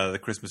the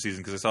Christmas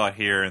season because I saw it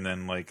here and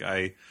then like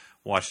I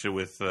watched it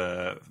with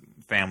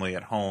family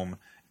at home,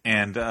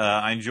 and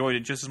I enjoyed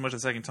it just as much the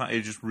second time.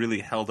 It just really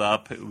held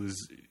up. It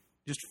was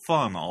just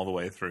fun all the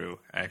way through,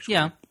 actually.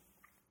 Yeah.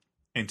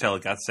 Until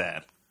it got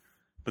sad.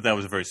 But that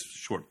was a very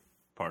short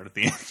part at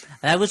the end.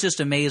 I was just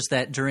amazed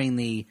that during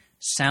the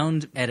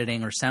sound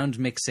editing or sound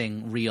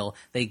mixing reel,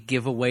 they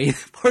give away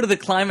part of the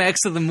climax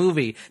of the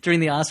movie during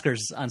the Oscars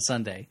on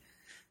Sunday.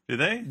 Did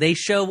they? They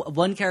show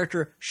one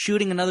character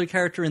shooting another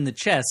character in the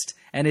chest,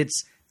 and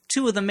it's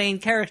two of the main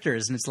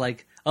characters, and it's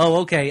like,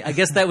 oh, okay, I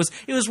guess it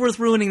was worth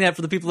ruining that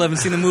for the people who haven't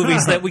seen the movie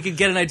so that we could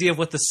get an idea of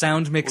what the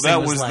sound mixing Well,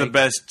 that was like. the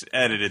best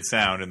edited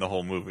sound in the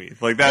whole movie.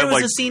 Like that, There was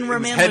like a scene where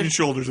it was man head would- and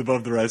shoulders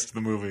above the rest of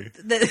the movie.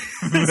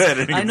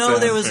 I know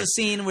there was a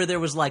scene where there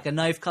was like a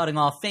knife cutting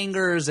off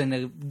fingers and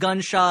a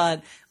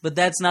gunshot, but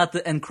that's not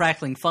and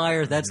crackling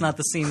fire. That's not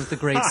the scene with the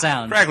great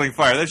sound. Crackling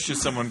fire. That's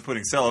just someone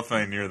putting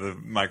cellophane near the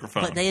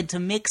microphone. But they had to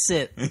mix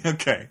it.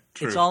 Okay,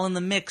 true. It's all in the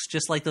mix,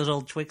 just like those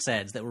old Twix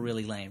ads that were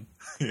really lame.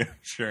 Yeah,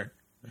 sure.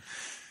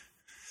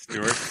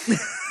 Stuart?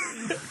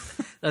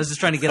 I was just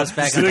trying to get us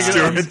back on Thinking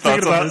topic.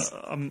 Stuart, thoughts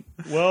on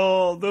about,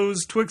 well,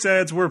 those Twix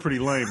ads were pretty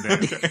lame, Dan.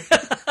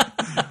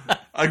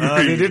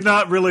 Agreed. They did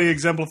not really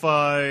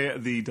exemplify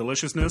the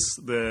deliciousness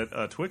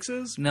that Twix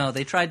is. No,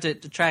 they tried to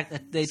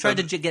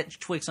get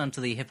Twix onto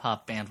the hip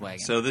hop bandwagon.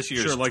 So this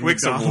year's Sure, like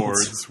Twix McDonald's.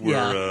 Awards were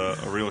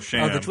Yeah. a real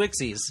sham. the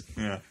Twixies.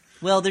 Yeah.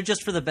 Well, they're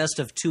just for the best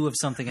of two of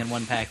something in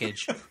one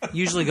package.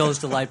 Usually goes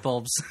to light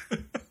bulbs.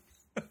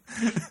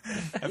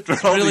 After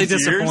all Really these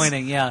years,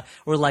 disappointing, yeah.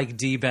 Or like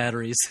D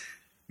batteries.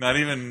 not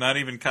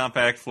even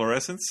compact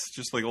fluorescence,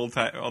 just like old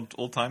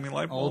timey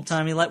light bulbs. Old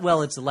timey light.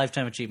 Well, it's a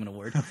Lifetime Achievement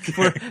Award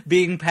for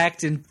being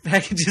packed in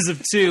packages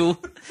of two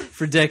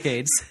for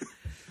decades.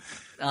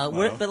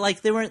 But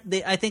like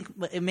I think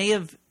it may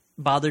have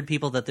bothered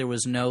people that there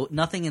was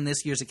nothing in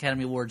this year's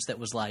Academy Awards that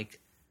was like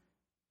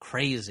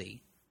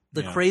crazy.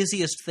 The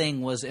craziest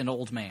thing was an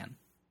old man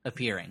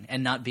appearing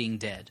and not being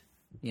dead.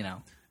 You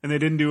know. And they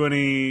didn't do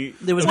any.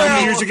 There was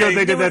years ago,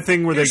 they did that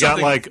thing where they got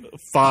something- like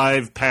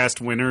 5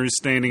 past winners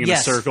standing in a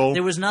circle.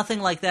 There was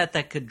nothing like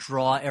that could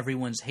draw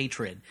everyone's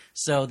hatred.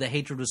 So the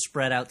hatred was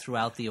spread out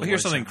throughout the awards. Well,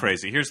 here's something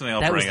crazy. Here's something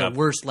I'll That was bring the up.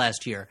 worst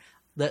last year.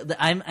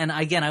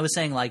 I was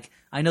saying, like,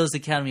 I know it's the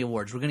Academy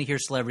Awards. We're going to hear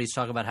celebrities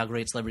talk about how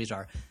great celebrities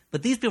are.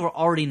 But these people are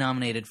already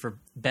nominated for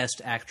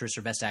Best Actress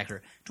or Best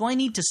Actor. Do I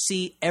need to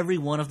see every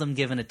one of them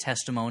given a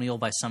testimonial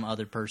by some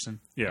other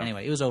person? Yeah.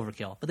 Anyway, it was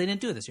overkill. But they didn't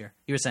do it this year.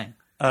 You were saying.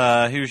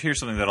 Here's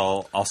something that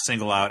I'll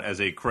single out as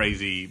a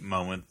crazy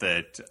moment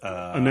that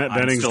Annette I'm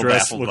Bening's still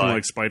dress baffled looking by.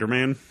 like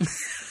Spider-Man.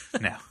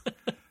 No.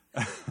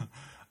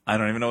 I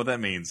don't even know what that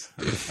means.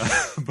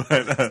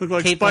 But Looked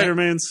like Kate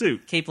Spider-Man's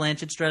suit. Kate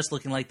Blanchett's dress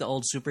looking like the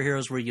old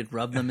superheroes where you'd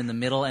rub them in the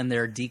middle and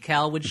their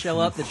decal would show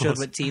up that showed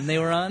what team they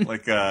were on.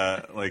 like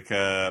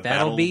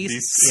Battle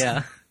Beasts?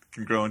 Yeah.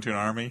 can grow into an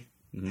army.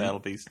 Battle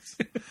beasts.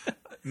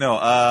 No,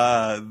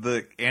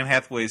 the Anne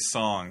Hathaway's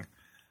song.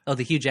 Oh,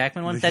 the Hugh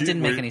Jackman one? That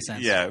didn't make any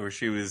sense. Yeah, where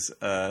she was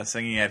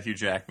singing at Hugh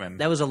Jackman.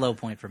 That was a low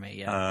point for me,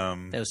 yeah.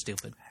 That was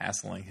stupid.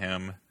 Hassling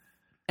him.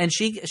 And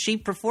she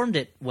performed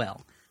it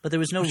well, but there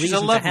was no She's reason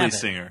a to lovely have it.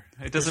 singer.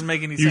 It doesn't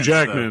make any Hugh sense.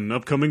 Jackman,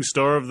 upcoming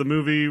star of the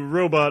movie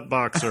Robot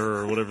Boxer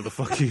or whatever the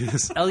fuck he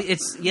is. Oh,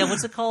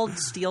 what's it called?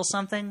 Steel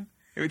something?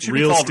 It should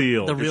Real be called,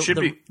 Steel. The real- it should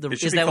the- be, the- it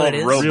should is be that called what it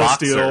is? Real Roboxer.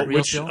 Steel, Real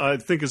which Steel? I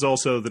think is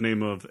also the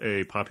name of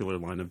a popular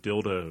line of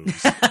dildos.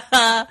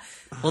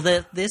 Well,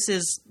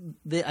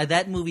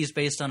 that movie is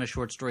based on a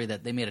short story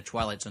that they made a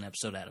Twilight Zone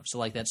episode out of. So,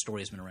 like, that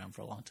story has been around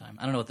for a long time.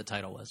 I don't know what the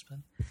title was, but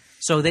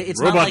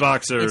it's Robot not like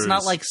Boxers. it's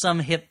not like some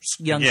hip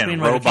young Again,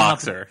 screenwriter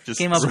Roboxer. Just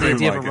came up with the scream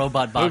idea of like a it.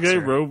 robot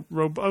boxer.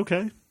 Okay,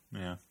 okay.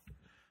 Yeah.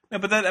 Yeah,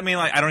 but that, I mean,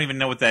 like, I don't even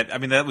know what that... I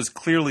mean, that was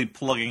clearly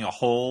plugging a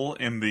hole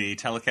in the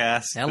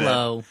telecast.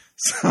 Hello.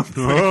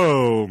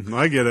 Oh,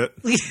 I get it.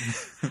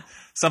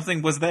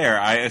 Something was there,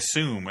 I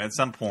assume, at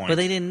some point. But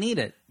they didn't need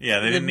it. Yeah,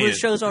 they didn't need it. The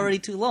show's already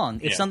too long.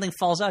 If Yeah. something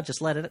falls out, just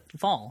let it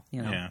fall,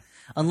 you know. Yeah.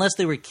 Unless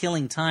they were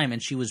killing time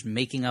and she was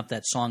making up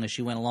that song as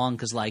she went along,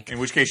 because, like... In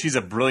which case, she's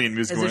a brilliant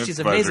musical as if she's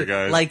improviser, amazing.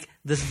 guys. Like,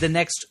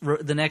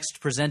 the next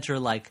presenter,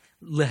 like,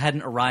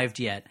 hadn't arrived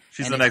yet.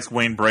 She's and the next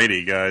Wayne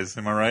Brady, guys.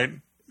 Am I right?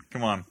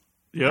 Come on.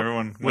 Yep.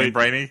 Everyone, Wayne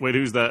Brady? Wait,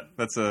 who's that?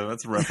 That's a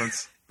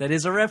reference. That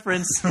is a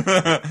reference.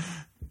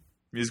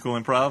 Musical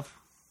improv?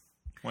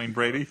 Wayne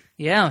Brady?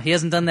 Yeah, he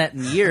hasn't done that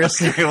in years.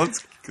 Okay,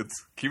 let's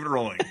keep it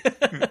rolling.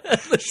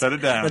 Shut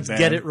it down, Let's Dan.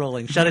 get it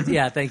rolling. Shut it.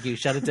 Yeah, thank you.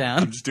 Shut it I'm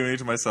down. just doing it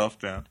to myself,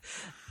 Dan.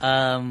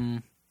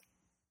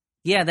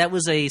 Yeah, that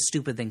was a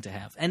stupid thing to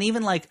have. And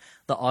even like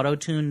the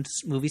auto-tuned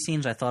movie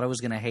scenes, I thought I was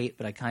going to hate,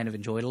 but I kind of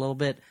enjoyed a little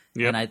bit.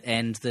 Yep.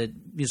 And the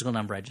musical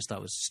number, I just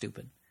thought was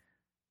stupid.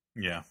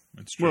 Yeah,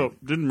 it's true. Well,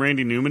 didn't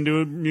Randy Newman do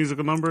a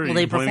musical number? Well,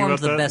 they performed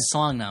the best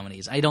song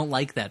nominees. I don't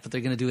like that, but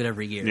they're going to do it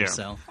every year. Yeah.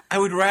 So I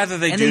would rather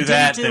they And do they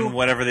that didn't do- than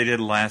whatever they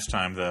did last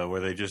time, though, where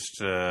they just...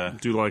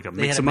 do like a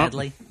they mix had a 'em up.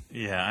 medley.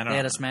 yeah, I don't They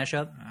had a smash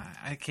up.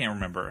 I can't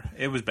remember.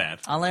 It was bad.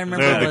 All I They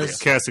remember had the was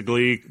cast of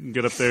Glee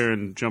get up there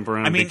and jump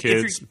around I mean, the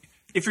kids.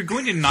 if you're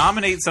going to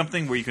nominate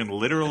something where you can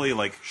literally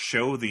like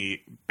show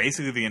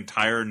basically the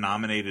entire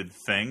nominated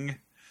thing,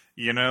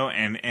 you know,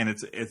 and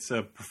it's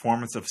a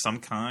performance of some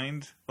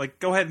kind, like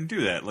go ahead and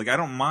do that. Like I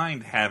don't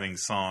mind having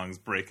songs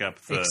break up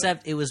the...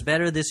 except it was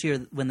better this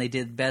year when they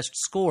did best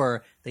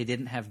score. They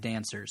didn't have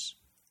dancers.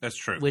 That's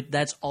true.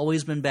 That's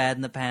always been bad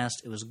in the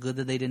past. It was good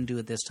that they didn't do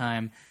it this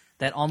time.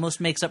 That almost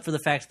makes up for the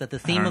fact that the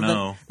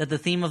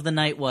theme of the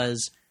night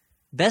was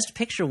best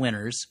picture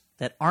winners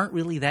that aren't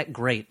really that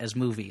great as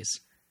movies.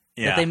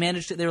 Yeah. That they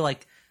managed to. They were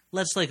like,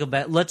 let's take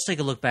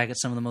a look back at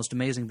some of the most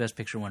amazing best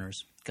picture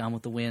winners: Gone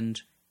with the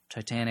Wind,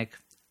 Titanic,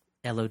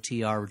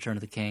 LOTR, Return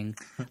of the King.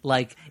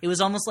 Like it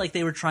was almost like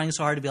they were trying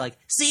so hard to be like,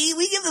 see,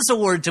 we give this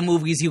award to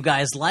movies you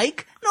guys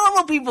like.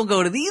 Normal people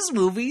go to these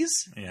movies.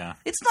 Yeah.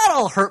 It's not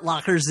all Hurt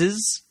Lockers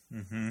is.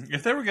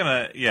 If they were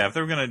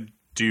gonna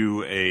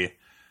do a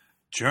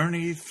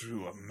journey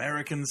through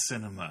American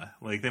cinema,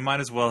 like they might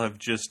as well have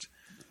just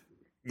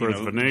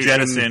Birth of a Nation.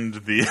 jettisoned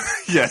the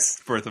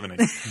Birth of a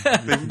Nation.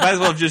 They might as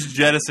well have just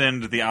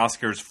jettisoned the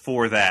Oscars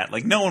for that.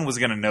 Like no one was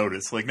going to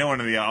notice. Like no one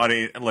in the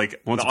audience,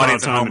 like Once the Upon a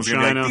audience at Time home in was going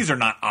to be China. like, these are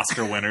not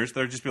Oscar winners.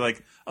 They'd just be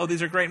like, oh,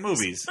 these are great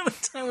movies.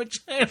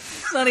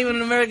 It's not even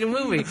an American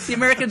movie. The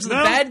Americans are the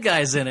bad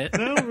guys in it.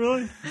 No,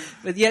 really?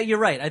 But yeah, you're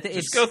right. I think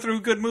it's Just go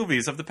through good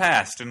movies of the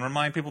past and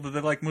remind people that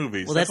they like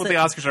movies. Well, that's that's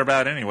what the Oscars are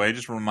about anyway.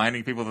 Just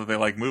reminding people that they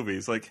like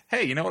movies. Like,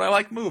 hey, you know what? I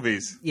like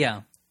movies.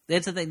 yeah.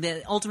 That's the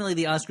thing. Ultimately,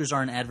 the Oscars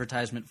are an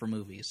advertisement for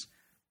movies,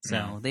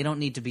 so they don't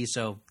need to be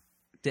so.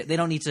 They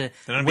don't need to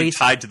They don't be waste.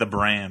 tied to the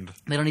brand.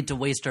 They don't need to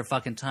waste our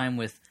fucking time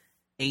with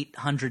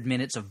 800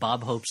 minutes of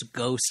Bob Hope's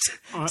Ghost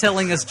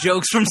telling us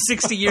jokes from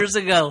 60 years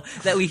ago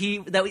that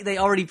they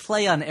already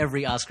play on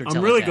every Oscar telecast.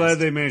 I'm really glad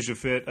they managed to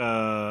fit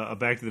a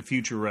Back to the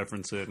Future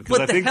reference in. Because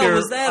What the hell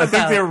was that I think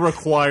about? they're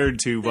required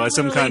to by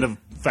some literally- kind of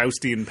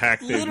Faustian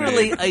pact they've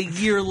Literally made. a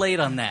year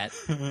late on that.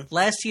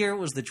 Last year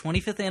was the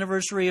 25th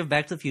anniversary of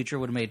Back to the Future.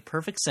 Would have made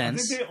perfect I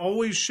sense. think they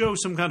always show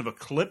some kind of a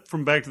clip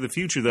from Back to the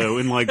Future, though,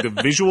 in like the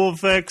visual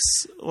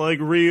effects, like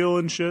reel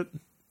and shit.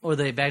 Or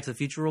the Back to the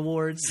Future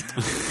awards.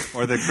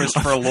 Or the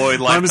Christopher Lloyd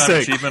My Lifetime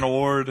mistake. Achievement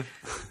Award.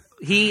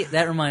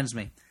 That reminds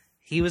me.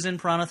 He was in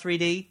Piranha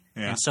 3D,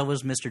 Yeah. and so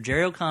was Mr.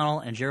 Jerry O'Connell,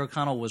 and Jerry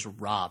O'Connell was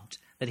robbed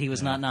that he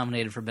was not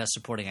nominated for Best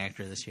Supporting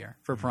Actor this year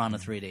for Piranha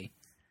 3D.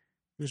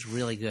 It was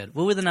really good.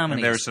 What were the And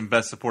nominees? there were some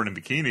best supporting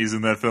bikinis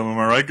in that film. Am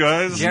I right,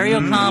 guys? Jerry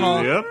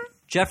O'Connell, Yep.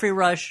 Jeffrey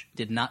Rush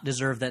did not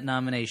deserve that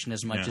nomination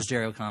as much Yeah. as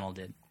Jerry O'Connell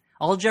did.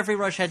 All Jeffrey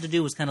Rush had to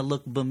do was kind of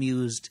look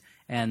bemused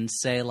and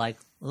say like,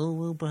 "Oh,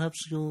 well, perhaps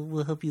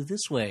we'll help you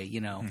this way," you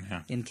know,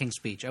 in King's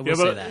Speech. I will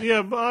say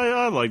that. But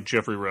I like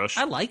Jeffrey Rush.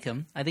 I like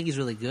him. I think he's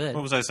really good.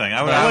 What was I saying?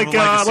 I would like to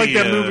that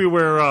see, movie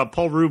where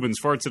Paul Rubens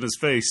farts in his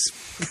face.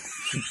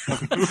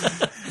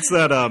 It's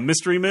that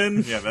Mystery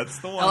Men. Yeah, that's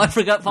the one. Oh, I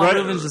forgot Paul Right-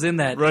 Rubens was in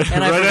that, right-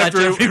 and I right forgot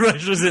after- Jeffrey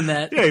Rush was in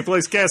that. Yeah, he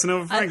plays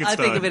Casanova Frankenstein.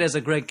 I think of it as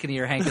a Greg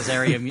Kinnear, Hank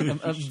Azaria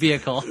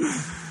vehicle.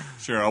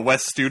 Sure, a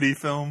Wes Studi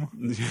film,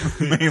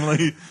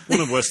 mainly.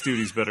 one of Wes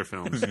Studi's better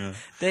films.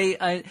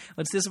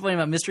 What's disappointing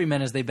about Mystery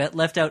Men is they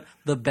left out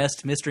the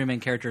best Mystery Men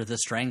character, the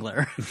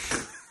Strangler.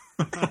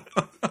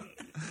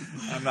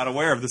 I'm not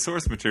aware of the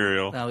source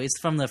material. No, it's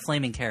from the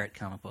Flaming Carrot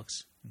comic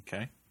books.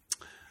 Okay.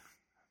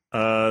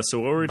 So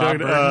what were we Bob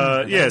talking about?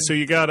 Burton? Yeah, so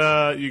you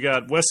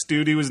got Wes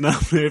Studi was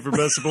nominated for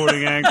Best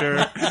Supporting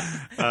Actor.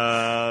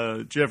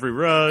 Jeffrey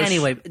Rush.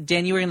 Anyway,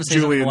 Dan, you were going to say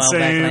Julian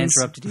something a while back, and I Sands.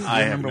 interrupted you. Do you I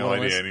have remember no what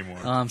it idea was? anymore.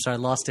 Oh, I'm sorry,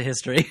 lost to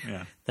history.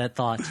 Yeah. That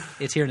thought.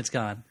 It's here and it's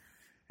gone.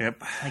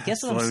 Yep. I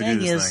guess That's what why I'm we saying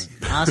do this is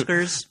thing.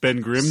 Oscars.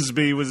 Ben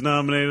Grimsby was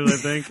nominated, I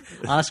think.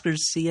 Oscars.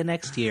 See you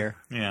next year.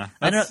 Yeah.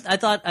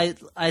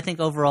 I think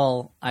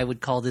overall, I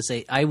would call this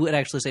I would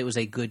actually say it was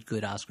a good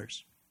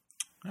Oscars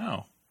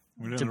Oh.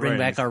 We're doing to bring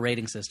ratings. back our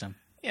rating system.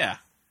 Yeah.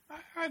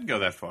 I'd go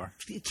that far.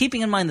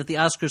 Keeping in mind that the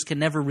Oscars can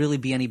never really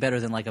be any better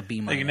than like a B-.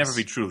 They can never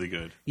be truly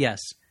good. Yes.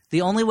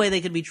 The only way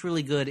they could be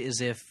truly good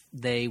is if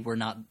they were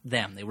not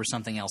them. They were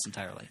something else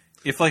entirely.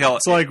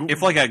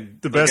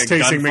 The best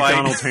tasting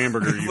McDonald's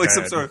hamburger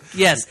you've had.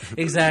 Yes,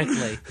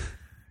 exactly.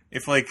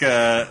 If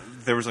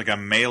there was like a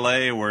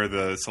melee where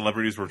the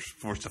celebrities were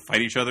forced to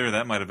fight each other,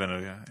 that might have been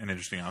an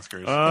interesting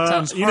Oscars. That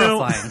sounds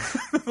horrifying.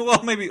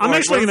 Well, maybe I'm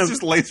actually going to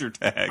just laser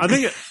tag. I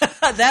think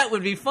that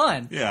would be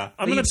fun. Yeah,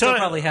 I'm going to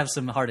probably have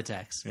some heart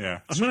attacks. Yeah,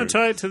 I'm going to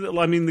tie it to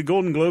the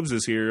Golden Globes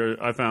this year.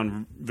 I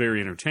found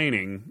very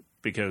entertaining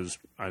because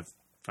I've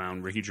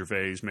found Ricky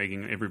Gervais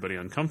making everybody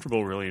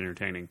uncomfortable really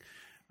entertaining.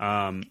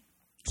 But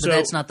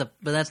that's not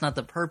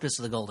the purpose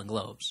of the Golden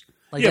Globes.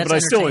 Like, yeah, but I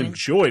still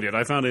enjoyed it.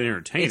 I found it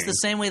entertaining. It's the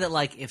same way that,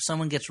 like, if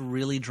someone gets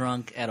really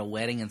drunk at a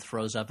wedding and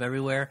throws up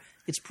everywhere,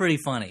 it's pretty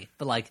funny.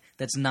 But, like,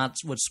 that's not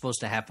what's supposed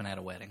to happen at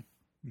a wedding.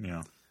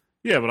 Yeah.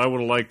 Yeah, but I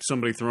would have liked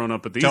somebody throwing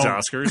up at these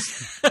Oscars.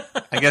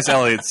 I guess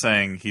Elliot's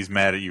saying he's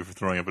mad at you for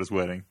throwing up at his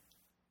wedding.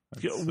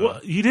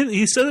 He didn't.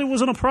 He said it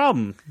wasn't a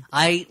problem.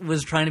 I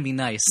was trying to be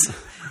nice,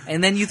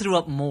 and then you threw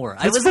up more.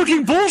 That's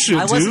fucking bullshit, dude.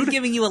 I wasn't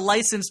giving you a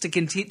license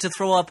to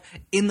throw up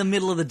in the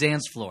middle of the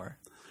dance floor.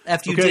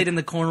 After you did in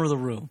the corner of the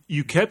room.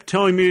 You kept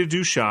telling me to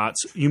do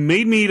shots. You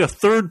made me eat a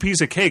third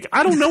piece of cake.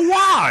 I don't know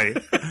why.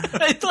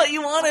 I thought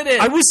you wanted it.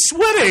 I was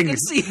sweating.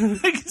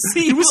 I can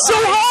see it was so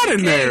hot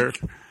in there.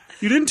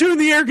 You didn't turn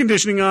the air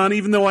conditioning on,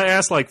 even though I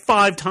asked like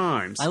 5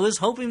 times. I was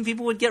hoping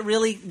people would get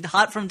really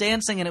hot from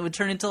dancing and it would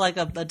turn into like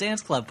a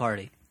dance club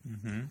party.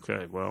 Mm-hmm.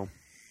 Okay, well,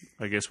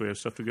 I guess we have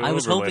stuff to go over I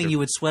was hoping later. you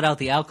would sweat out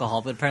the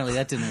alcohol, but apparently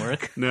that didn't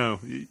work. No.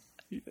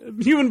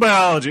 Human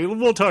biology.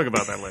 We'll talk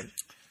about that later.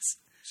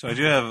 So I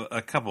do have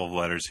a couple of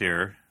letters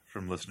here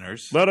from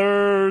listeners.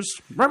 Letters.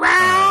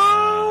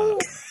 Oh,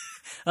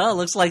 it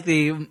looks like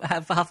the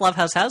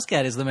Flophouse House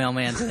Cat is the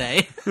mailman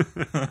today.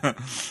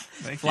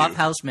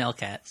 Flophouse Mail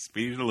Cat.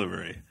 Speedy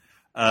delivery.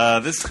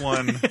 This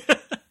one,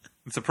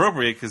 it's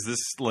appropriate because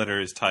this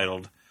letter is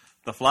titled,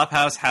 "The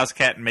Flophouse House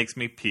Cat Makes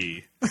Me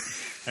Pee."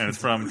 And it's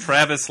from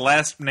Travis,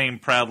 last name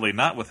proudly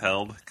not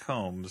withheld,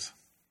 Combs.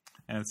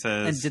 And it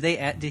says...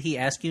 And did he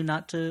ask you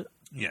not to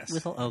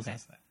withhold? Okay.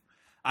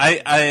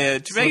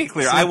 To make it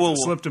clear, I will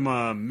slipped him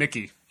a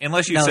Mickey.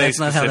 Unless you say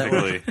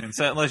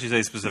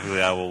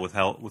specifically, I will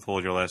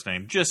withhold your last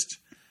name just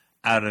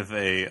out of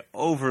a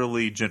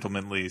overly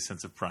gentlemanly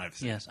sense of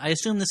privacy. Yes, I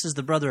assume this is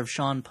the brother of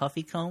Sean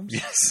Puffy Combs.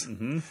 Yes,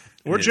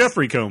 or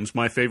Jeffrey Combs,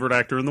 my favorite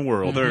actor in the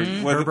world. They're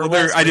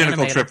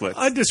identical triplets.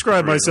 I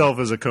describe myself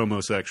as a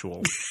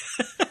homosexual,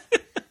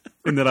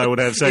 in that I would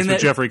have sex with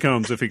Jeffrey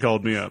Combs if he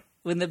called me up.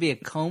 Wouldn't that be a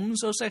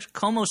Combs-osexual?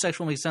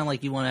 Comosexual makes it sound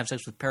like you want to have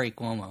sex with Perry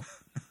Cuomo.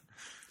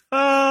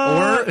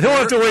 Or he'll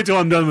have to wait till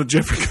I'm done with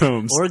Jeffrey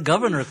Combs. Or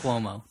Governor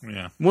Cuomo.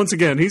 Yeah. Once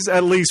again, he's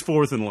at least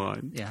 4th in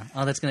line. Yeah.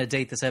 Oh, that's going to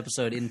date this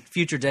episode. In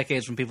future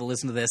decades when people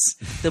listen to this,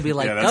 they'll be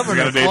like, that's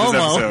Governor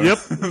Cuomo. Yep.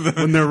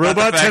 When their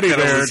robot teddy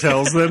bear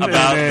tells them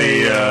about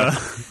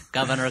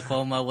Governor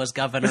Cuomo was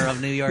governor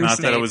of New York Not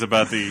State. That it was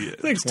about the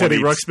Thanks, Teddy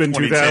Ruxpin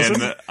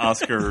 2000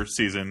 Oscar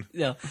season.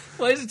 Yeah.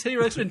 Why is it Teddy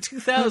Ruxpin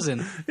 2000?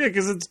 Yeah,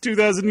 because it's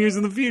 2,000 years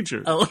in the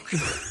future. Oh.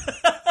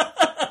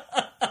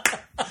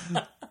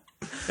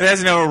 It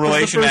has no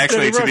relation,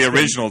 actually, to the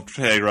original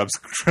Teddy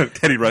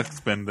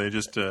Ruxpin. They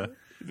just...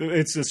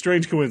 it's a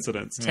strange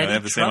coincidence. They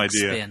have the same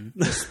idea. Spin.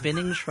 The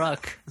spinning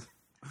truck.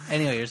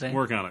 Anyway, you're saying?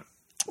 Work on it.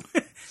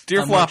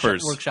 Dear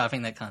Floppers.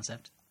 Workshopping that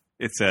concept.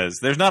 It says,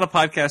 there's not a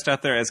podcast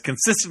out there as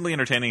consistently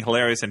entertaining,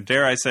 hilarious, and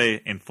dare I say,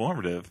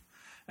 informative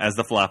as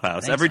the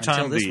Flophouse. Every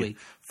time the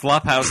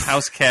Flophouse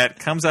House Cat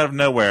comes out of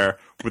nowhere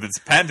with its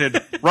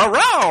patented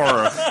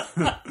row-row.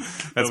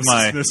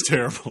 That's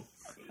terrible.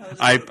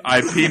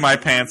 I pee my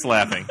pants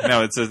laughing.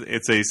 No,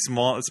 it's a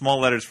small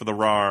letters for the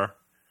raw,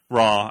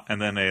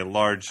 and then a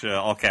large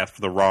all caps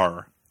for the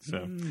rar.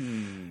 So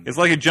it's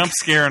like a jump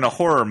scare in a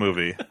horror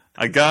movie.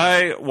 A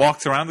guy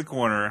walks around the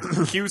corner,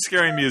 cue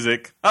scary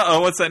music.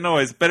 Uh-oh, what's that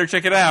noise? Better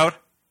check it out.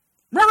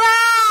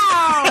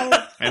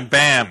 And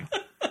bam,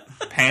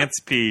 pants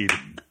peed.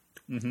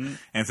 Mm-hmm.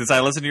 And since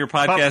I listen to your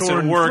podcast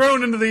Popcorn at work,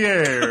 thrown into the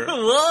air.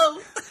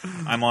 Whoa!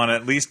 I'm on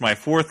at least my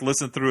 4th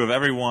listen through of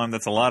every one.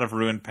 That's a lot of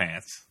ruined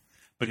pants.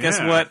 But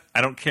guess what?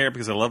 I don't care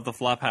because I love the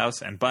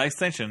Flophouse and, by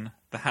extension,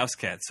 the House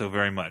Cat so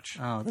very much.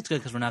 Oh, that's good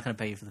because we're not going to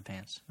pay you for the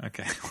pants.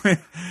 Okay.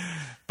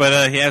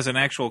 But he has an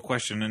actual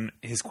question, and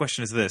his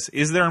question is this.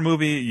 Is there a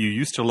movie you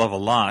used to love a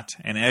lot,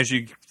 and as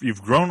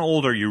you've grown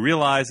older, you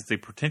realize it's a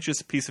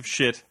pretentious piece of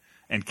shit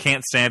and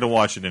can't stand to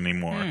watch it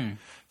anymore?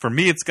 For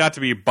me, it's got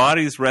to be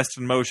Bodies Rest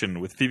in Motion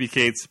with Phoebe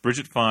Cates,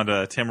 Bridget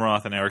Fonda, Tim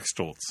Roth, and Eric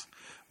Stoltz.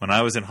 When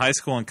I was in high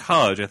school and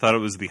college, I thought it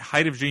was the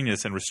height of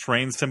genius and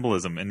restrained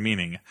symbolism and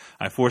meaning.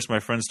 I forced my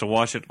friends to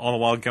watch it all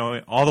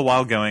the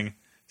while going,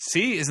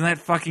 see, isn't that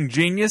fucking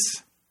genius?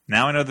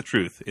 Now I know the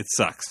truth. It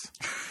sucks.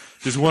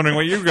 Just wondering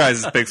what your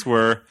guys' picks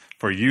were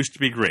for used to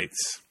be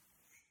greats.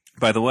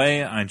 By the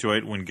way, I enjoy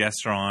it when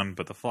guests are on,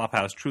 but the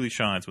Flophouse truly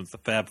shines when it's the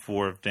Fab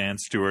Four of Dan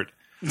Stewart,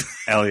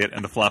 Elliot,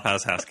 and the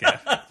Flophouse House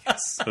Cat. Yes.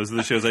 Those are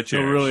the shows I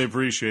cherish. You'll really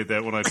appreciate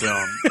that when I tell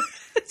them.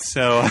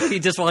 So He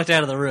just walked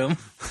out of the room.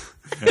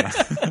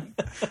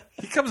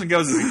 he comes and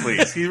goes as he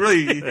pleases. He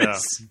really,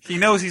 he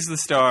knows he's the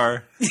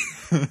star.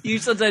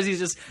 Sometimes he's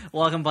just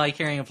walking by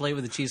carrying a plate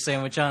with a cheese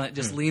sandwich on it,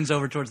 just leans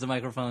over towards the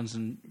microphones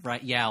and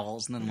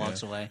yowls and then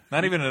walks away.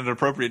 Not even at an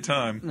appropriate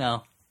time.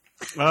 No.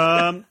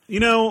 To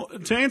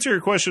answer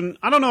your question,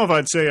 I don't know if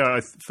I'd say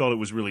I felt it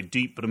was really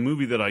deep, but a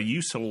movie that I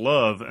used to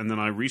love and then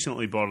I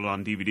recently bought it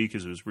on DVD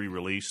because it was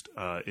re-released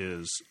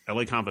is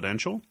L.A.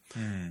 Confidential.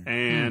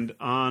 And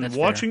on That's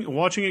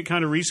watching it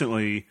kind of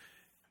recently,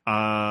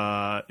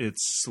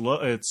 it's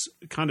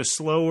kind of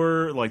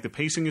slower. Like the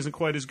pacing isn't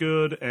quite as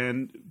good,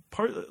 and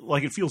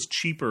it feels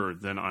cheaper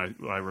than I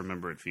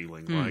remember it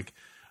feeling. Like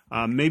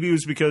maybe it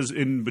was because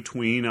in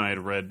between I had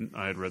read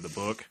the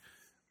book.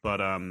 But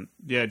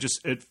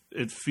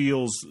it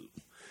feels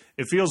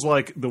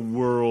like the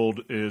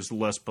world is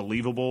less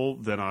believable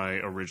than I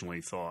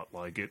originally thought.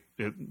 Like it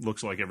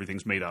looks like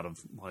everything's made out of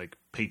like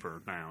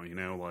paper now.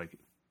 Like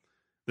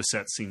the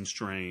sets seem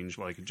strange.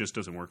 Like it just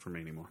doesn't work for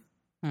me anymore.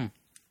 I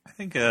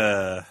think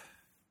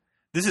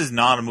this is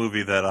not a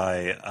movie that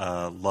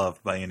I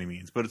loved by any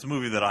means, but it's a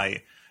movie that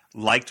I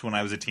liked when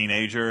I was a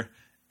teenager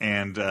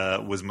and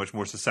was much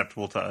more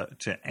susceptible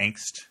to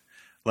angst.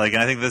 Like,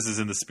 and I think this is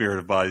in the spirit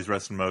of Bodies,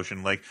 Rest in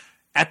Motion. Like,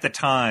 at the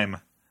time,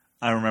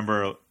 I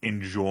remember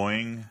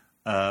enjoying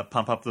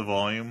Pump Up the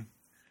Volume.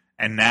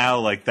 And now,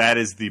 like, that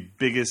is the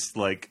biggest,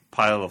 like,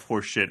 pile of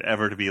horse shit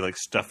ever to be, like,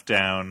 stuffed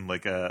down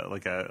like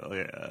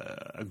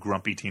a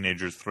grumpy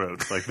teenager's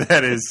throat. Like,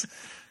 that is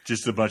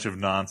just a bunch of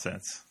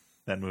nonsense,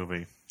 that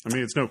movie. I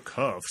mean, it's no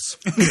Cuffs.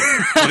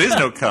 It is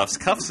no Cuffs.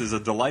 Cuffs is a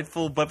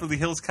delightful Beverly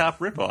Hills Cop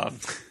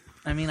ripoff.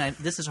 I mean,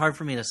 this is hard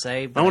for me to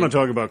say. But I want to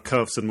talk about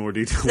Cuffs in more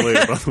detail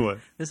later, by the way.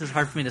 This is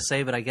hard for me to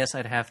say, but I guess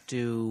I'd have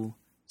to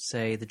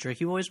say the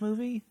Jerky Boys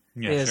movie.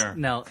 Yeah, sure.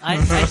 No,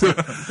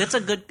 it's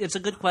a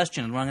good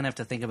question, and I'm going to have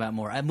to think about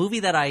more. A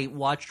movie that I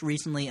watched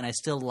recently and I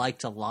still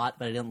liked a lot,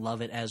 but I didn't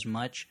love it as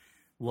much,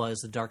 was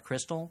The Dark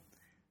Crystal,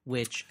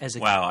 which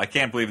wow, I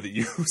can't believe that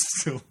you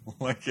still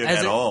like it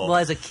at all. Well,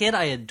 as a kid,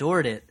 I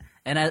adored it,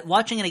 and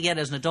watching it again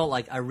as an adult,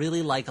 like I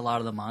really like a lot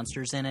of the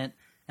monsters in it.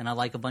 And I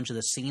like a bunch of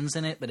the scenes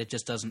in it, but it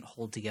just doesn't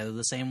hold together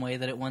the same way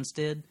that it once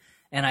did.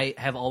 And I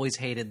have always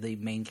hated the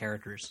main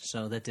characters,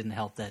 so that didn't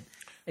help. That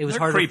it was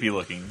hard. Creepy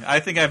looking. I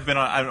think I've been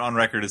on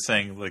record as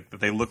saying like that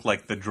they look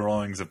like the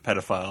drawings of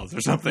pedophiles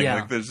or something. Yeah.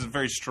 Like there's a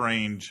very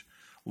strange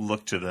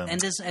look to them.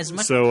 And as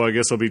much, so I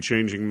guess I'll be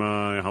changing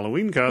my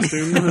Halloween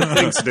costume.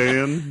 Thanks,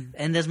 Dan.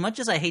 And as much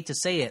as I hate to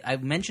say it, I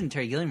mentioned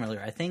Terry Gilliam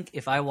earlier. I think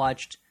if I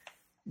watched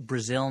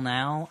Brazil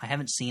now, I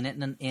haven't seen it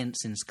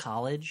since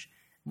college.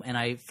 And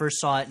I first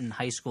saw it in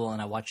high school, and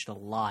I watched it a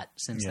lot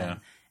since then.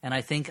 And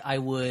I think I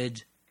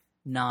would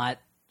not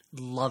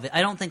love it.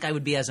 I don't think I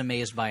would be as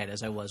amazed by it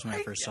as I was when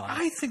I first saw it.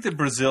 I think that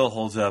Brazil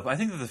holds up. I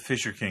think that The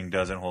Fisher King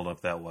doesn't hold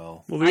up that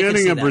well. Well, the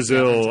ending of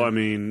Brazil, I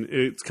mean,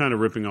 it's kind of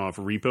ripping off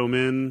Repo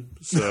Men.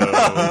 So,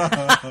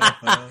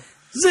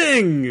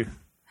 zing!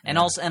 And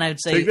I'd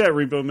say take that,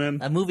 Repo Men.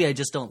 A movie I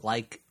just don't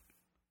like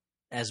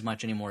as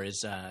much anymore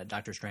is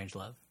Doctor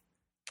Strangelove,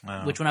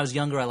 which when I was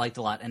younger I liked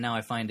a lot, and now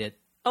I find it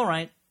all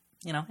right.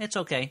 It's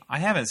okay. I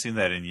haven't seen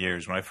that in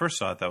years. When I first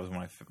saw it, that was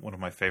one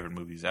of my favorite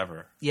movies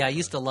ever. Yeah, I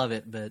used to love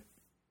it, but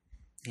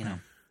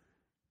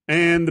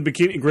And the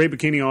Great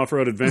Bikini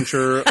Off-Road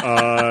Adventure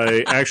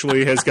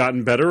actually has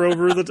gotten better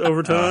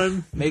over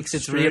time. Makes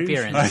its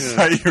reappearance. I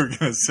thought you were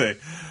going to say,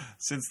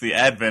 since the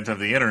advent of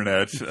the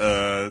internet,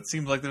 it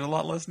seems like there's a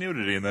lot less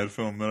nudity in that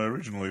film than I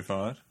originally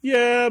thought.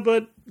 Yeah,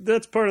 but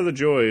that's part of the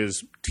joy,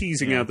 is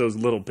teasing out those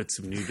little bits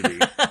of nudity.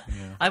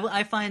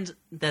 I find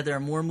that there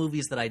are more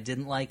movies that I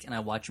didn't like, and I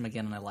watch them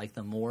again and I like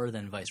them more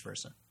than vice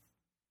versa.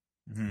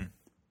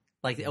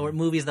 Mm-hmm. Or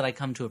movies that I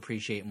come to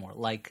appreciate more.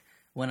 Like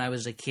when I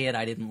was a kid,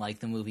 I didn't like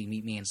the movie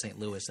Meet Me in St.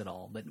 Louis at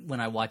all, but when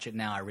I watch it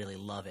now, I really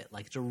love it.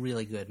 Like it's a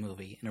really good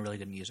movie and a really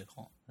good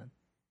musical.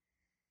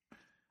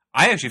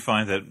 I actually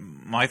find that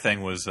my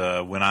thing was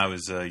when I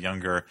was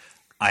younger,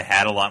 I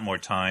had a lot more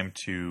time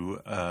to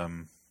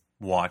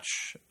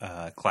watch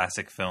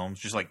classic films,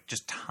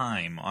 just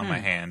time on my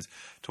hands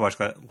to watch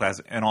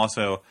classic, and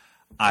also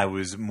I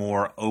was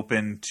more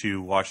open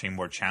to watching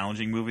more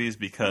challenging movies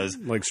because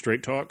like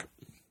Straight Talk.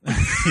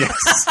 Yes,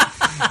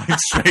 like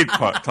Straight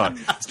Talk,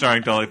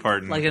 starring Dolly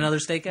Parton, like Another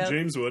Stakeout.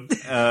 James would.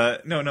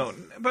 No,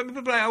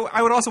 but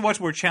I would also watch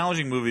more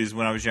challenging movies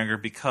when I was younger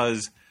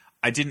because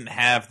I didn't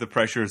have the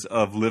pressures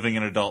of living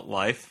an adult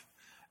life,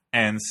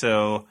 and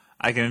so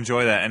I can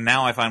enjoy that. And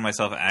now I find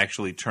myself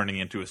actually turning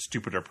into a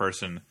stupider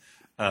person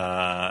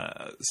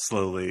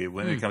slowly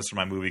when it comes to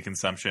my movie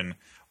consumption,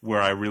 where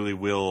I really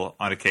will,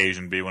 on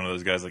occasion, be one of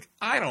those guys like,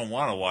 I don't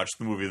want to watch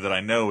the movie that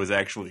I know is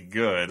actually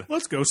good.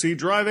 Let's go see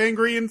Drive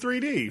Angry in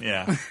 3D.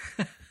 Yeah.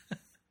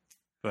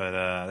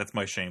 But that's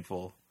my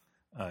shameful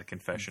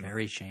confession.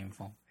 Very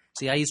shameful.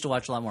 See, I used to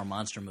watch a lot more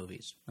monster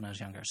movies when I was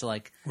younger. So,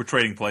 like, we're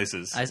trading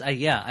places.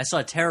 I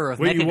saw Terror of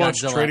Wait, you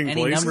watched Mechagodzilla Trading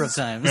any Places? number of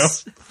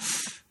times.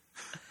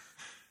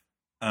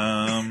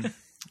 Yep.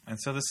 And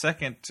so the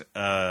second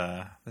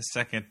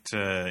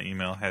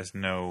email has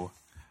no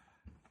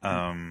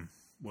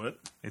What?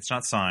 It's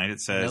not signed. It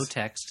says, No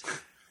text.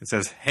 It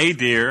says, "Hey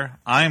dear,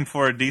 I am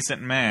for a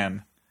decent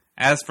man.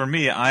 As for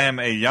me, I am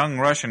a young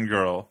Russian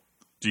girl.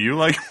 Do you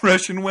like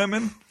Russian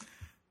women?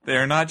 They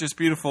are not just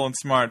beautiful and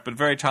smart, but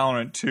very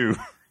tolerant too.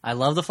 I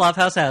love the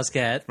Flophouse House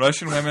Cat.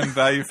 Russian women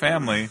value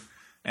family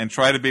and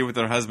try to be with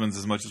their husbands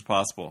as much as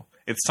possible.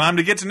 It's time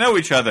to get to know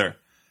each other.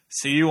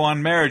 See you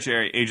on marriage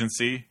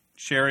agency.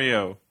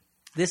 Cheerio."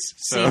 This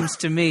seems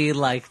to me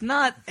like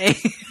not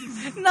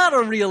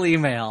a real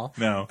email.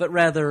 No. But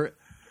rather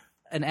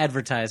an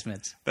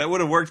advertisement. That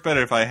would have worked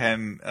better if I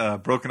hadn't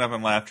broken up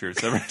in laughter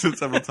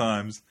several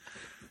times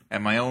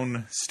at my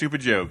own stupid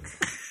joke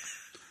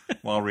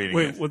while reading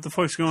Wait, it. what the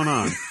fuck's going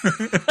on?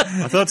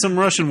 I thought some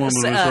Russian woman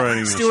was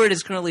writing this. Stuart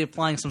is currently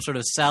applying some sort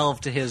of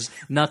salve to his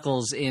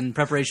knuckles in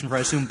preparation for, I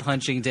assume,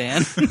 punching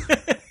Dan.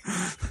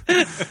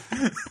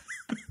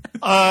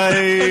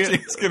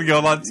 It's going to go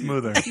a lot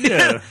smoother.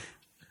 Yeah.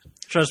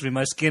 Trust me,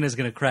 my skin is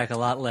going to crack a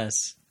lot less.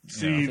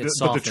 See, if it's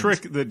but the softened.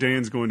 trick that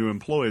Dan's going to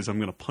employ is I'm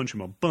going to punch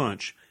him a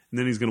bunch, and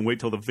then he's going to wait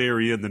till the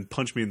very end, then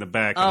punch me in the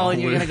back. Oh,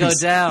 and you're going to go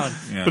down.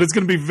 Yeah. But it's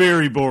going to be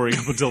very boring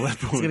up until that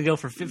point. It's going to go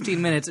for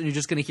 15 minutes, and you're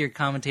just going to hear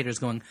commentators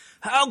going,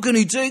 "How can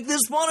he take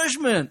this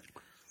punishment?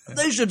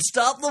 They should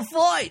stop the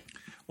fight."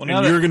 Well,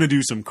 And you're going to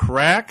do some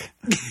crack?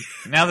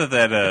 now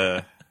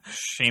that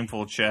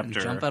shameful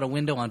chapter Jump out a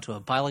window onto a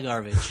pile of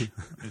garbage.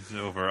 is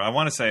over, I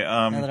want to say...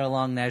 Now that our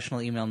long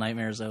national email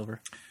nightmare is over.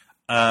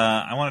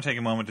 I want to take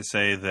a moment to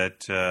say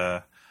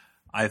that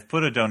I've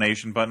put a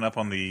donation button up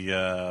on the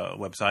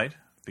website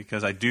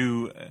because I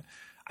do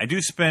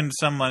spend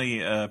some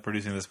money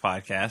producing this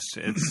podcast.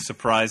 It's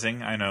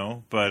surprising, I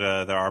know,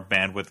 but there are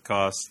bandwidth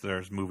costs,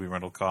 there's movie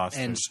rental costs,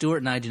 And there's Stuart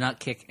and I do not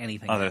kick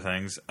anything. other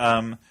things.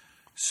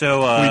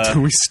 So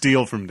We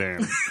steal from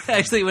Dan.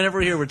 Actually, whenever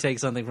we're here, we take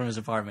something from his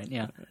apartment.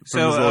 Yeah. From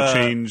his little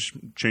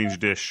change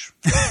dish.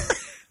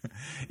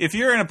 if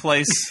you're in a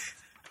place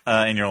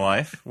in your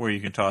life where you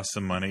can toss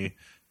some money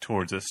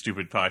towards a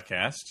stupid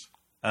podcast,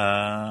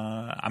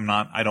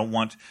 I don't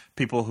want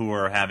people who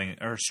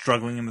are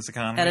struggling in this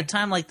economy. At a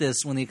time like this,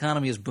 when the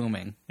economy is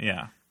booming,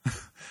 Yeah.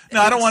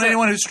 No, I don't want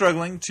anyone who's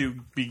struggling to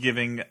be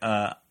giving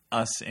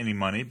us any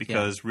money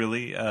because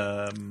really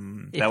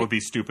that would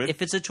be stupid.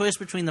 if it's a choice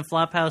between the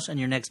Flophouse and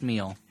your next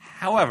meal,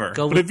 However,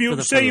 go But if for you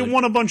the say you food.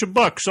 won a bunch of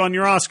bucks on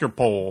your Oscar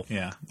poll,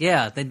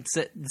 Yeah, then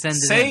send it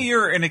say in.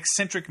 you're an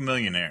eccentric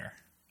millionaire.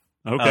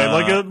 okay,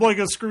 like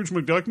a Scrooge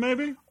McDuck,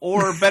 maybe.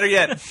 Or better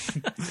yet,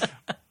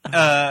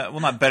 well,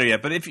 not better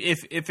yet, but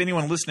if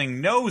anyone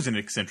listening knows an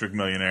eccentric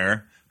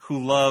millionaire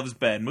who loves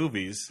bad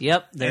movies,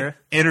 Yep, there.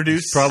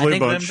 introduce Probably a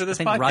them bunch. to I this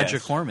think podcast. Roger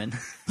Corman.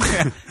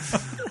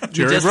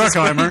 Jerry You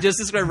Bruckheimer. just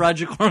described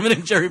Roger Corman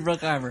and Jerry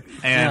Bruckheimer.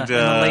 And the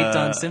late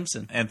Don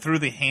Simpson. And through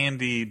the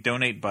handy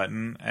donate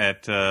button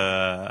at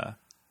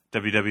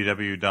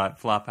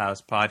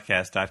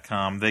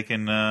www.flophousepodcast.com, they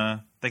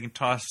can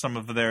toss some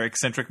of their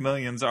eccentric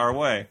millions our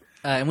way.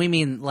 And we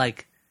mean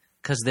like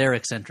because they're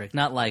eccentric,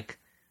 not like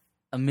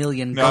a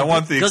million No, I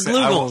want the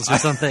gazloogles or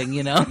something,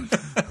 you know?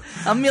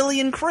 A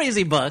million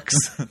crazy bucks.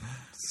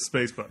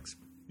 Space bucks.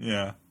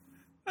 Yeah.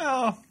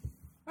 Well,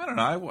 I don't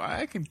know.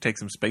 I can take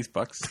some space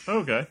bucks.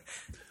 Okay.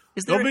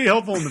 Is there, They'll be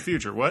helpful in the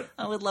future. What?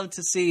 I would love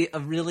to see a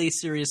really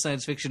serious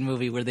science fiction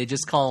movie where they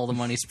just call all the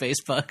money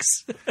space bucks.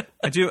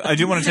 I do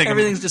want to take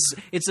Everything's just,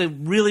 it's a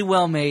really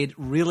well made,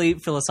 really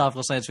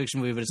philosophical science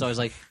fiction movie, but it's always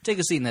like, take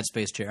a seat in that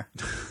space chair.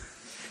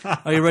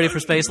 Are you ready for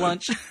space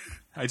lunch?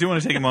 I do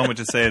want to take a moment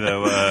to say,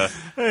 though,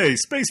 Hey,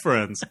 space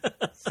friends.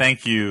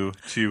 thank you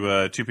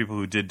to two people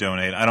who did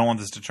donate. I don't want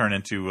this to turn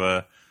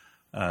into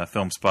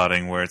film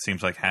spotting where it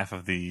seems like half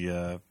of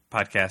the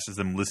podcast is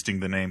them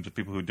listing the names of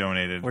people who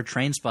donated. Or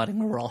train spotting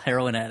where we're all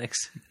heroin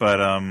addicts. But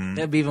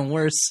That'd be even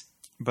worse.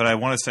 but I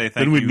want to say thank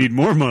Then you. we'd need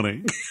more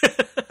money.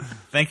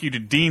 Thank you to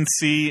Dean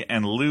C.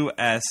 and Lou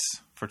S.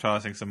 for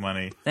tossing some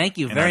money. Thank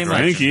you And very our much.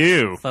 Thank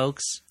you.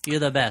 Folks,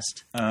 you're the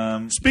best.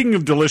 Speaking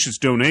of delicious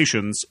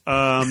donations,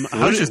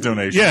 Delicious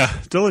donations. Yeah,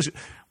 delicious.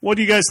 What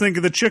do you guys think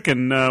of the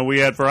chicken we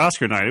had for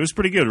Oscar night? It was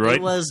pretty good, right?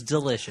 It was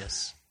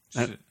delicious.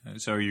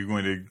 So are you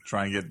going to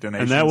try and get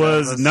donations? And that out of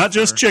was us, not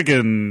just or-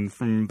 chicken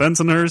from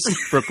Bensonhurst,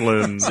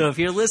 Brooklyn. So if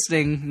you're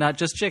listening, not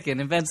just chicken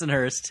in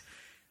Bensonhurst,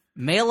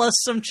 mail us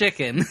some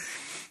chicken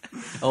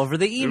over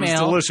the it was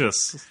email. delicious.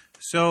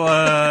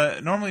 So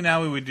normally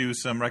now we would do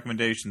some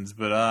recommendations,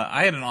 but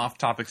I had an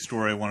off-topic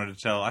story I wanted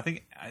to tell. I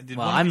think did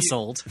Well, one of I'm you-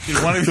 sold.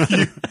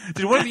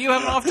 Did one of you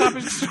have an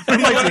off-topic story? I'd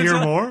you like wanted to hear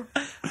tell? more.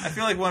 I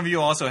feel like one of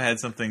you also had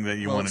something that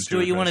you Well, wanted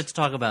Stuart, to. you wanted address. to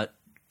talk about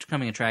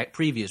coming attract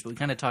previews, but we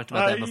kind of talked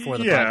about that before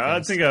the yeah,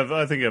 podcast.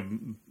 I think I've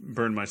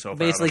burned myself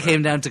Basically out.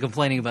 came down to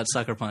complaining about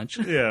Sucker Punch.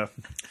 Yeah.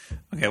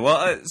 Okay,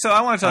 well, so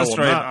I want to tell a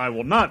story. I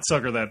will not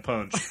sucker that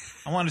punch.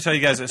 I want to tell you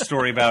guys a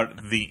story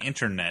about the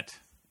internet.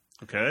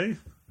 Okay.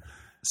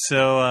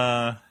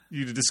 So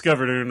You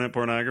discovered internet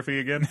pornography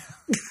again?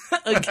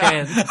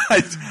 Again.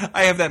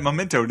 I have that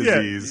memento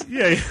disease.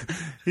 Yeah.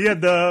 He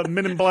had the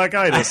Men in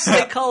Black-itis.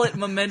 They call it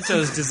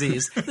Memento's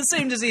disease. The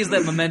same disease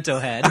that Memento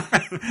had.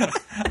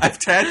 I've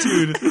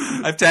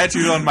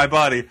tattooed on my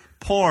body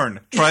porn.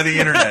 Try the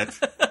internet.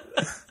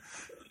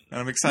 and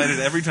I'm excited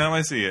every time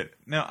I see it.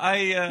 Now,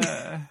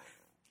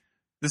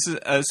 this is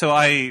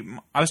I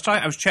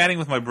was chatting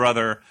with my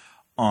brother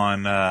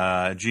on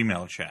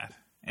Gmail chat,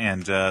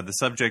 and the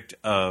subject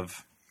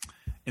of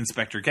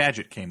Inspector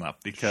Gadget came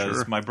up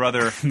because my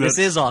brother This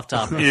is off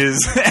topic.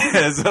 is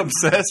as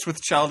obsessed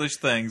with childish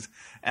things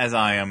as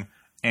I am,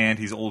 and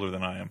he's older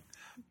than I am.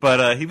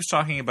 But he was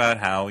talking about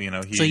how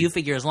So you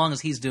figure as long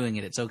as he's doing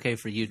it, it's okay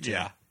for you too.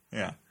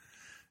 yeah.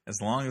 As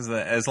long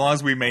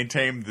as we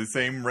maintain the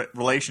same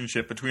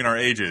relationship between our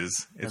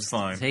ages, it's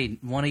fine. Hey,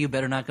 one of you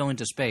better not go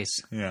into space.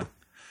 Yeah.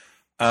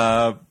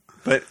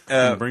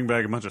 Bring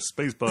back a bunch of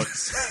space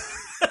bucks.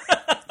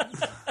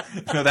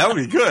 No, that would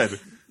be good.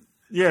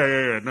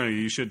 Yeah. No,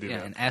 you should do Yeah,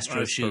 that. and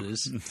Astro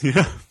shoes.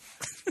 Yeah.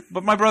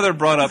 But my brother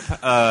brought up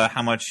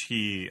how much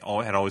he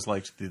had always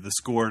liked the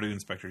score to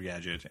Inspector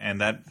Gadget,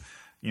 and that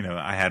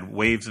I had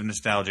waves of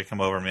nostalgia come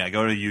over me. I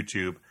go to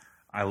YouTube,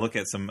 I look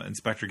at some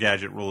Inspector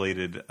Gadget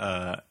related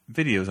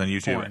videos on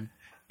YouTube, Porn.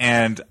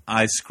 and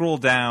I scroll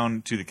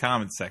down to the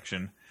comments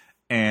section,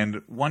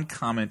 and one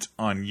comment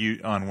on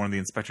one of the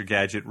Inspector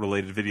Gadget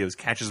related videos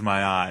catches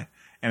my eye,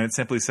 and it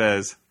simply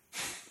says,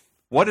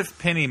 "What if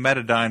Penny met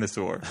a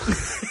dinosaur?"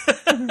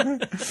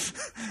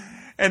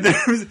 And there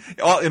was,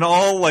 in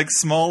all like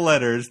small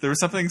letters, there was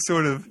something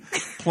sort of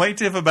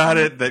plaintive about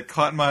it that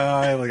caught my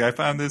eye. Like I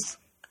found this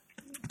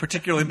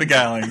particularly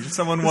beguiling.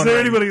 Someone Is wondering,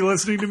 there anybody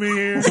listening to me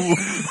here?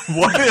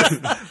 what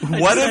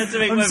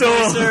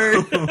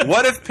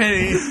if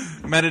Penny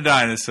met a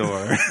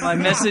dinosaur? My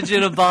message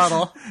in a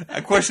bottle.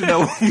 A question that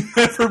will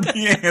never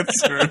be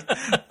answered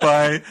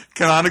by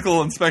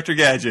canonical Inspector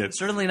Gadget.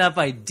 Certainly not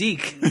by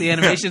Deke, the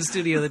animation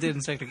studio that did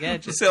Inspector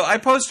Gadget. So I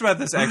posted about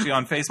this actually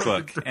on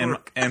Facebook,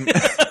 and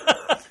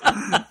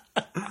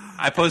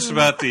I posted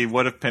about the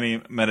 "What if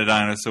Penny met a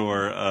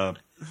dinosaur"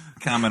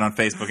 comment on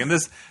Facebook, and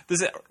this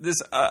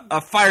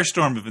a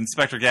firestorm of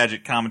Inspector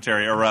Gadget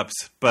commentary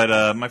erupts.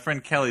 But my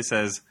friend Kelly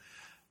says,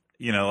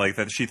 like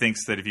that she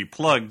thinks that if you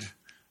plugged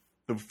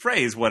the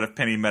phrase "What if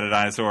Penny met a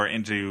dinosaur"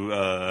 into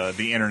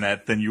the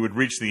internet, then you would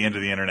reach the end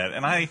of the internet.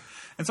 And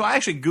so I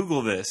actually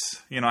Google this.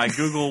 I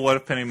Google "What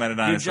if Penny met a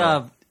dinosaur." Your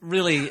job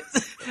really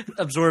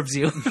absorbs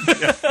you.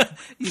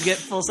 You get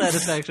full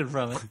satisfaction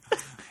from it.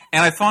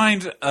 And I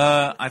find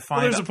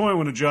There's a point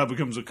when a job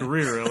becomes a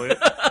career, Elliot.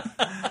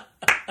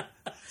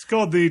 It's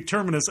called the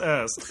terminus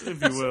S,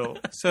 if you will.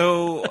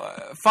 so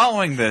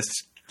following this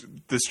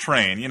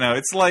train,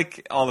 it's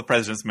like all the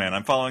President's Men.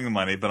 I'm following the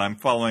money, but I'm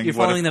following You're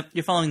following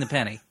the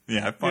penny.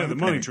 Yeah, I'm following The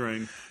money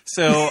train.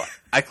 So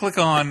I click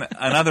on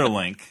another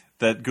link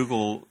that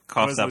Google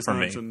coughs up for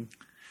me,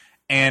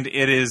 and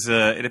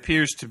it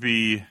appears to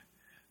be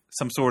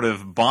some sort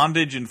of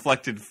bondage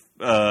inflected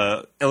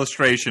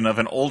illustration of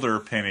an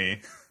older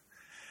penny.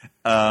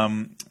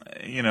 What's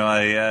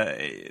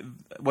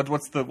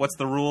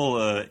the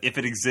rule? If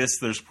it exists,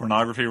 there's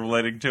pornography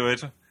relating to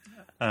it.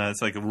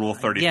 It's like a rule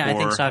 34. Yeah, I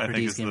think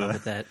Socrates came up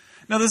with that.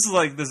 No, this is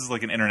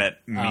like an internet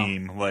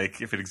meme.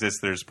 Like if it exists,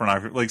 there's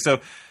pornography. Like so,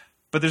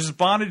 but there's a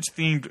bondage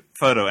themed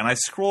photo, and I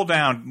scroll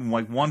down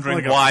like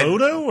wondering Like why. a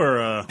photo or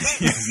a...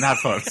 Not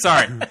photo.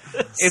 Sorry,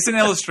 it's an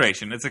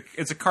illustration.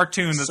 It's a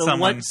cartoon that So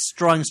someone. what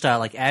drawing style?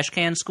 Like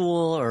Ashcan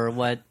School or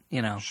what?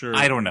 Sure.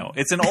 I don't know.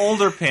 It's an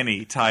older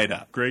penny tied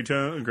up. Great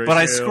tone. Great But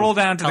I scale. scroll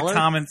down to Color? the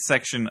comments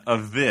section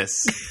of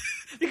this,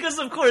 Because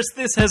of course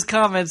this has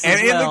comments and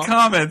as in well. the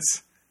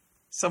comments,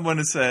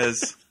 someone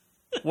says,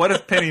 "What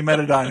if Penny met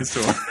a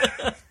dinosaur?"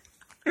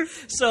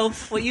 So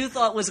what you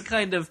thought was a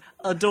kind of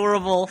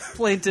adorable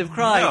plaintive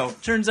cry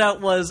turns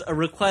out was a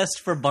request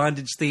for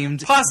bondage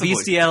themed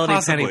bestiality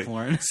penny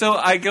porn. So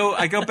I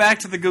go back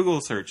to the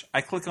Google search.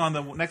 I click on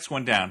the next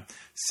one down.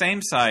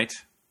 Same site,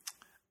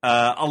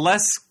 a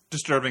less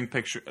disturbing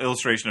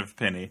illustration of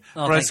Penny.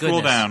 Oh, but I thank scroll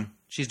goodness. down.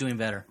 She's doing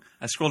better.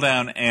 I scroll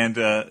down, and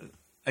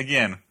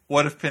again,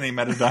 what if Penny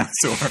met a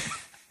dinosaur?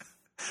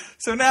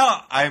 So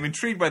now I'm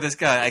intrigued by this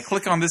guy. I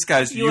click on this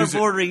guy's You are user.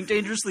 bordering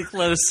dangerously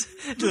close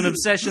to an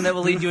obsession that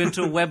will lead you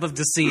into a web of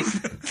deceit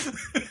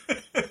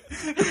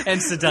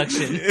and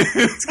seduction.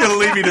 It's going to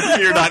lead me to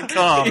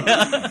fear.com.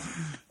 Yeah.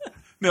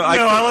 No,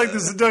 I like the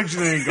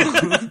seduction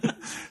angle.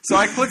 So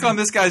I click on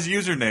this guy's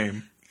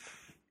username,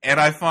 and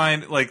I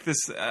find like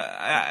this.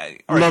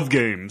 Love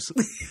Games,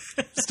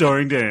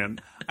 starring Dan.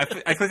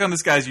 I click on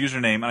this guy's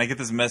username, and I get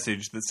this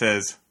message that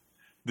says,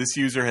 "This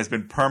user has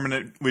been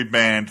permanently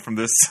banned from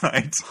this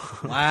site."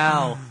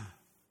 Wow.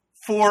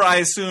 For, I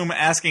assume,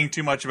 asking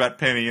too much about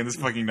Penny and this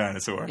fucking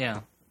dinosaur.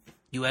 Yeah.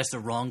 You asked the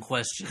wrong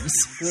questions.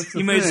 That's the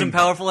You made thing. some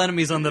powerful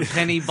enemies on the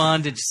penny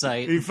bondage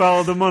site. He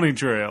followed the money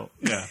trail.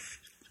 Yeah.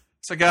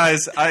 So,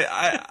 guys, to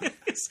I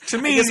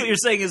me, guess what you're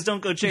saying is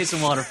don't go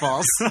chasing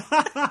waterfalls.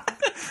 what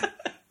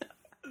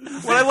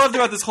I loved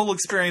about this whole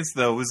experience,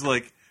 though, was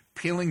like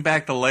peeling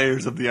back the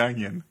layers of the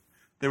onion.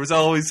 There's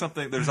always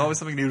something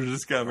new to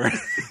discover.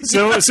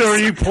 So are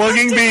you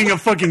plugging being a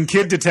fucking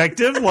kid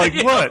detective? Like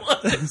what?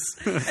 And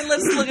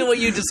let's look at what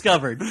you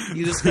discovered.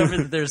 You discovered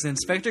that there's an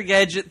Inspector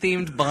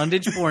Gadget-themed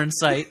bondage porn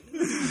site,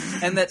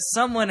 and that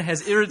someone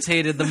has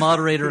irritated the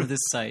moderator of this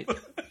site.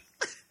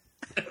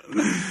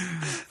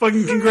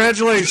 Fucking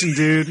congratulations,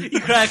 dude. You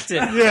cracked it.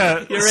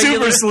 Yeah, You're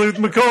Super Sleuth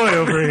McCoy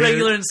over here.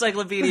 Regular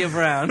Encyclopedia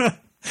Brown. Look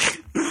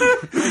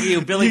at you,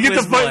 Billy You get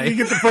Quiz Boy. you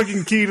get the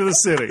fucking key to the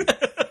city.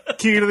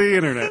 Key to the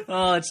internet.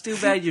 Oh, it's too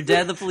bad your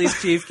dad, the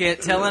police chief, can't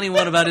tell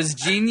anyone about his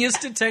genius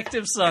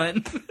detective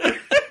son.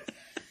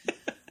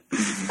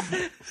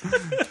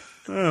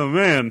 Oh,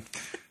 man.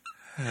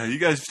 You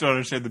guys just don't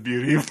understand the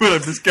beauty of what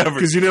I've discovered.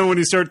 Because when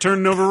you start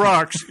turning over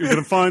rocks, you're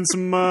going to find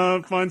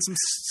some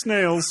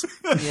snails.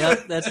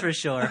 Yep, that's for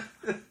sure.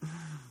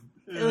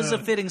 It was a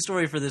fitting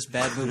story for this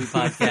bad movie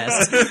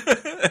podcast.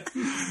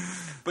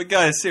 But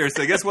guys,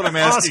 seriously, I guess what I'm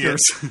asking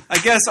is... I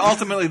guess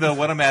ultimately, though,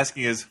 what I'm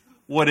asking is,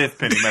 what if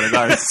Penny met a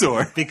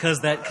dinosaur?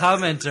 Because that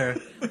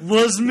commenter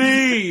was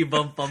me!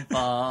 Bum, bum,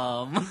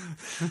 bum.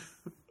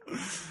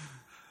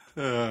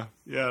 Yeah,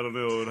 I don't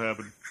know what would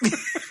happen.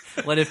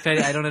 What if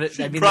Penny... I don't know...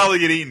 I mean, probably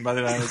get eaten by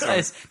the dinosaur.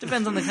 it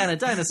depends on the kind of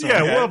dinosaur.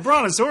 Yeah, well,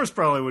 Brontosaurus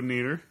probably wouldn't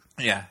eat her.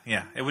 Yeah.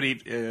 It would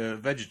eat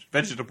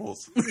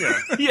vegetables. Yeah.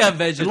 Yeah,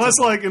 vegetables.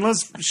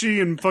 Unless she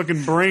and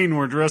fucking Brain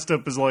were dressed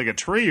up as like a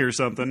tree or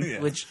something. Yeah.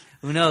 Which,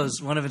 who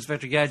knows, one of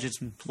Inspector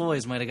Gadget's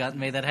employees might have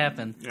made that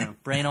happen. Yeah.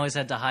 Brain always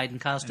had to hide in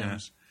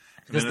costumes.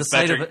 Yeah. Because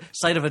the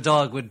sight of a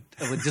dog would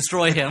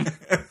destroy him.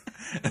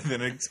 And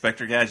then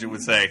Inspector Gadget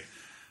would say,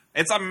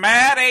 "It's a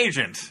mad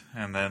agent,"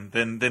 and then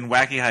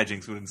wacky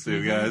hijinks would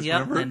ensue, guys. Yep,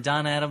 Remember? and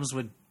Don Adams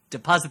would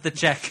deposit the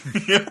check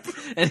Yep.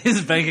 at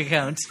his bank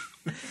account,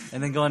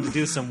 and then go on to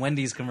do some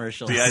Wendy's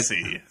commercials. Yeah, I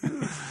see.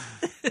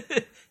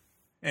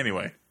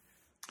 Anyway,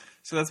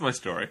 so that's my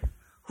story.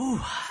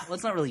 Well,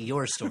 it's not really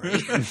your story.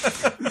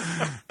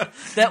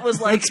 That was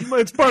like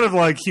It's part of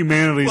like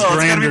humanity's Well, it's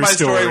gonna grander be my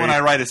story. story when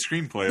I write a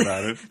screenplay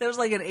about it. that was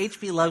like an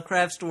H.P.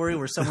 Lovecraft story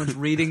where someone's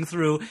reading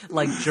through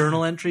like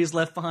journal entries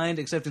left behind,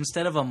 except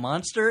instead of a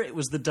monster, it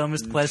was the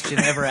dumbest question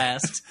ever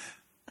asked.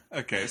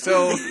 Okay,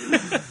 so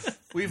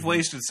we've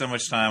wasted so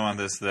much time on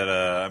this that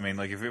I mean,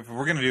 like if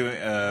we're gonna do,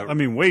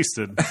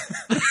 wasted.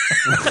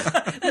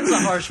 That's a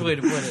harsh way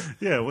to put it.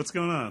 Yeah, what's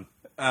going on?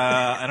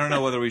 I don't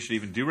know whether we should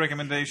even do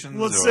recommendations.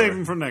 Let's save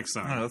them for next I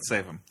don't time. know, let's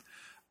save them.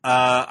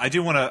 I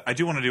do want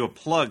to do a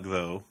plug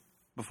though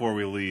before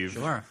we leave.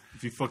 Sure.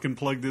 If you fucking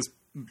plug this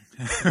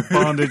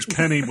Bondage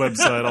Penny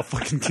website, I'll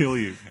fucking kill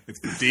you. It's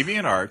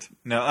DeviantArt.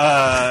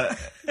 No,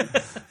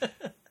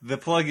 the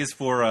plug is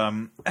for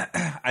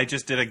I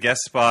just did a guest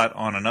spot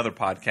on another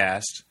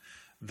podcast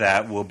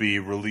that will be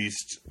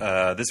released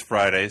this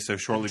Friday. So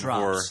shortly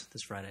before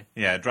this Friday.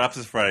 Yeah, it drops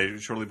this Friday,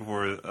 shortly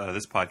before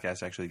this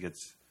podcast actually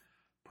gets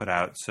put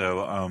out.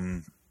 So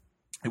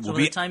it will So by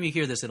be the time you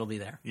hear this, it'll be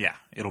there. Yeah,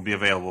 it'll be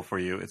available for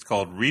you. It's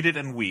called Read It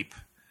and Weep.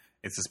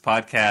 It's this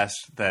podcast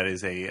that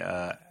is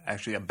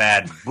actually a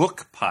bad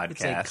book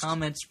podcast. It's a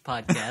comments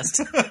podcast.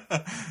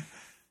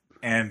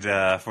 And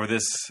for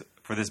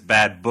this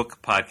bad book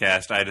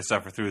podcast, I had to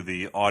suffer through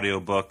the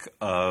audiobook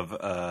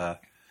of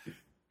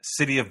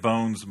City of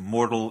Bones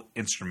Mortal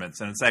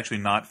Instruments, and it's actually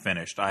not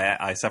finished.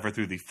 I suffered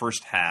through the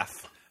first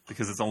half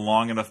because it's a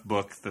long enough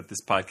book that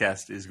this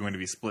podcast is going to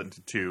be split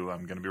into two.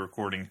 I'm going to be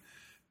recording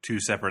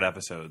 2 separate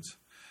episodes.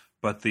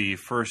 But the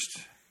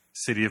first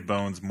City of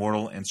Bones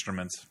Mortal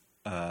Instruments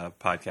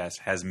podcast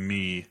has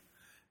me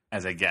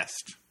as a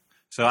guest.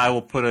 So I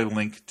will put a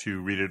link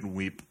to Read It and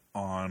Weep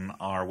on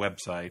our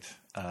website,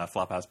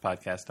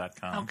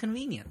 flophousepodcast.com. How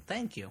convenient.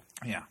 Thank you.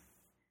 Yeah.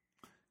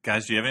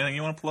 Guys, do you have anything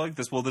you want to plug?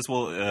 This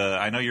will.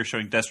 I know you're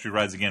showing Destry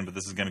Rides again, but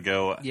this is going to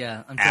go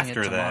Yeah, I'm doing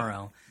after it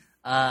tomorrow.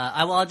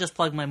 I'll just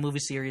plug my movie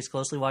series,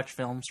 Closely Watched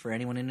Films, for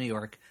anyone in New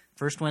York.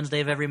 First Wednesday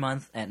of every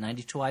month at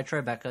 92I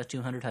Tribeca,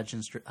 200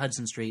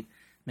 Hudson Street,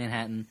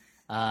 Manhattan.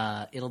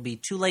 It'll be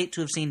too late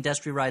to have seen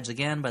Destry Rides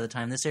again by the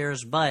time this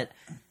airs, but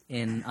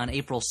on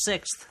April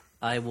 6th,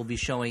 I will be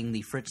showing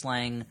the Fritz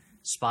Lang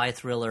spy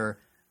thriller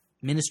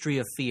Ministry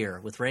of Fear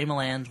with Ray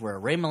Milland, where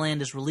Ray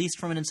Milland is released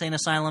from an insane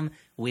asylum,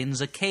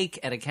 wins a cake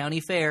at a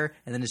county fair,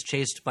 and then is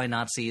chased by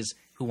Nazis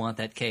who want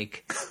that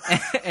cake.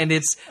 And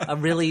it's a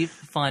really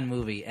fun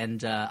movie,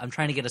 and I'm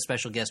trying to get a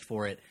special guest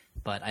for it,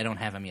 but I don't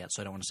have him yet,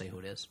 so I don't want to say who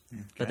it is.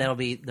 Okay. But that'll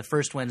be the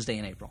first Wednesday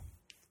in April.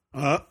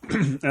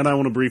 And I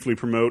want to briefly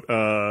promote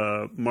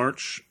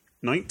March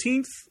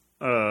 19th.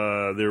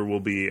 There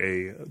will be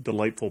a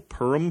delightful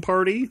Purim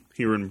party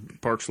here in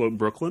Park Slope,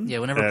 Brooklyn. Yeah,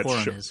 whenever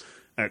Purim is.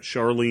 At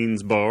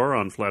Charlene's Bar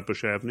on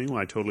Flatbush Avenue.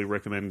 I totally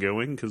recommend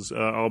going because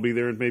I'll be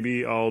there and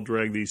maybe I'll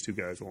drag these 2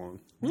 guys along.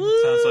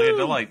 Sounds like a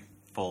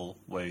delightful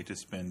way to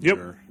spend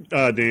your...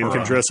 Dan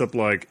can dress up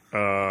like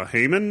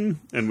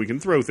Haman and we can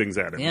throw things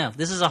at him. Yeah,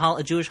 this is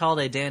a Jewish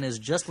holiday Dan is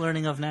just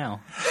learning of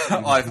now.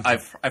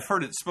 I've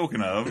heard it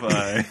spoken of.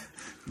 I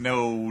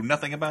know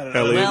nothing about it.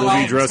 Elliot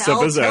will be dressed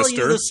up as I'll Esther.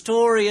 tell you the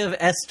story of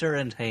Esther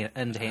and Haman.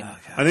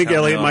 I think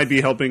Elliot might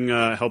be helping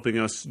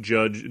us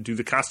do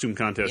the costume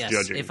contest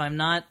judging. If I'm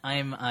not,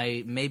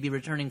 I may be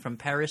returning from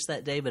Paris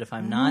that day, but if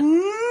I'm not,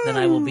 then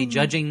I will be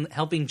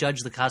helping judge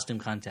the costume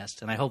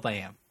contest, and I hope I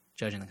am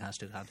judging the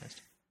costume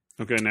contest.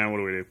 Okay, now what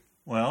do we do?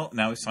 Well,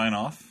 now we sign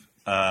off.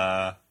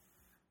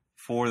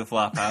 For the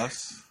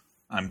Flophouse,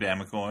 I'm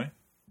Dan McCoy.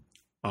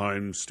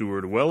 I'm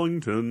Stuart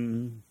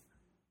Wellington.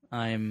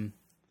 I'm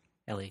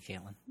Elliot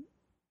Caitlin.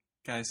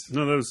 Guys.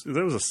 No, that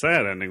was a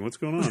sad ending. What's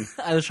going on?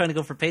 I was trying to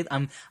go for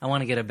I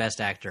want to get a Best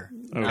Actor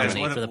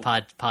nominee Guys, for the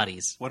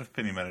potties. What if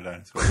Penny met a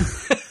dinosaur?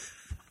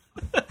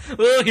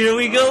 Well, here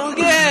we go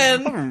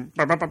again.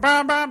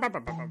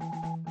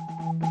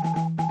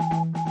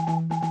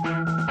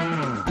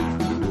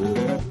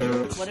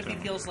 What if he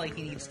feels like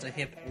he needs to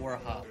hip or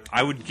hop?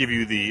 I would give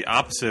you the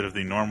opposite of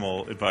the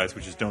normal advice,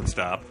 which is don't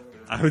stop.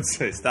 I would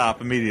say stop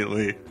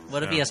immediately.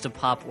 What if he has to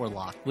pop or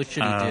lock? Which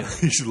should he do?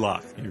 You should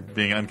lock. You're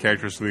being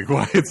uncharacteristically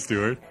quiet,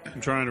 Stuart. I'm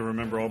trying to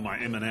remember all my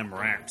M&M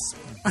raps.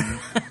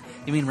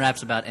 You mean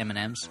raps about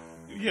M&Ms?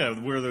 Yeah,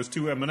 where those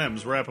two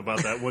M&Ms rap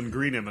about that one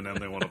green M&M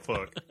they want to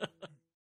fuck.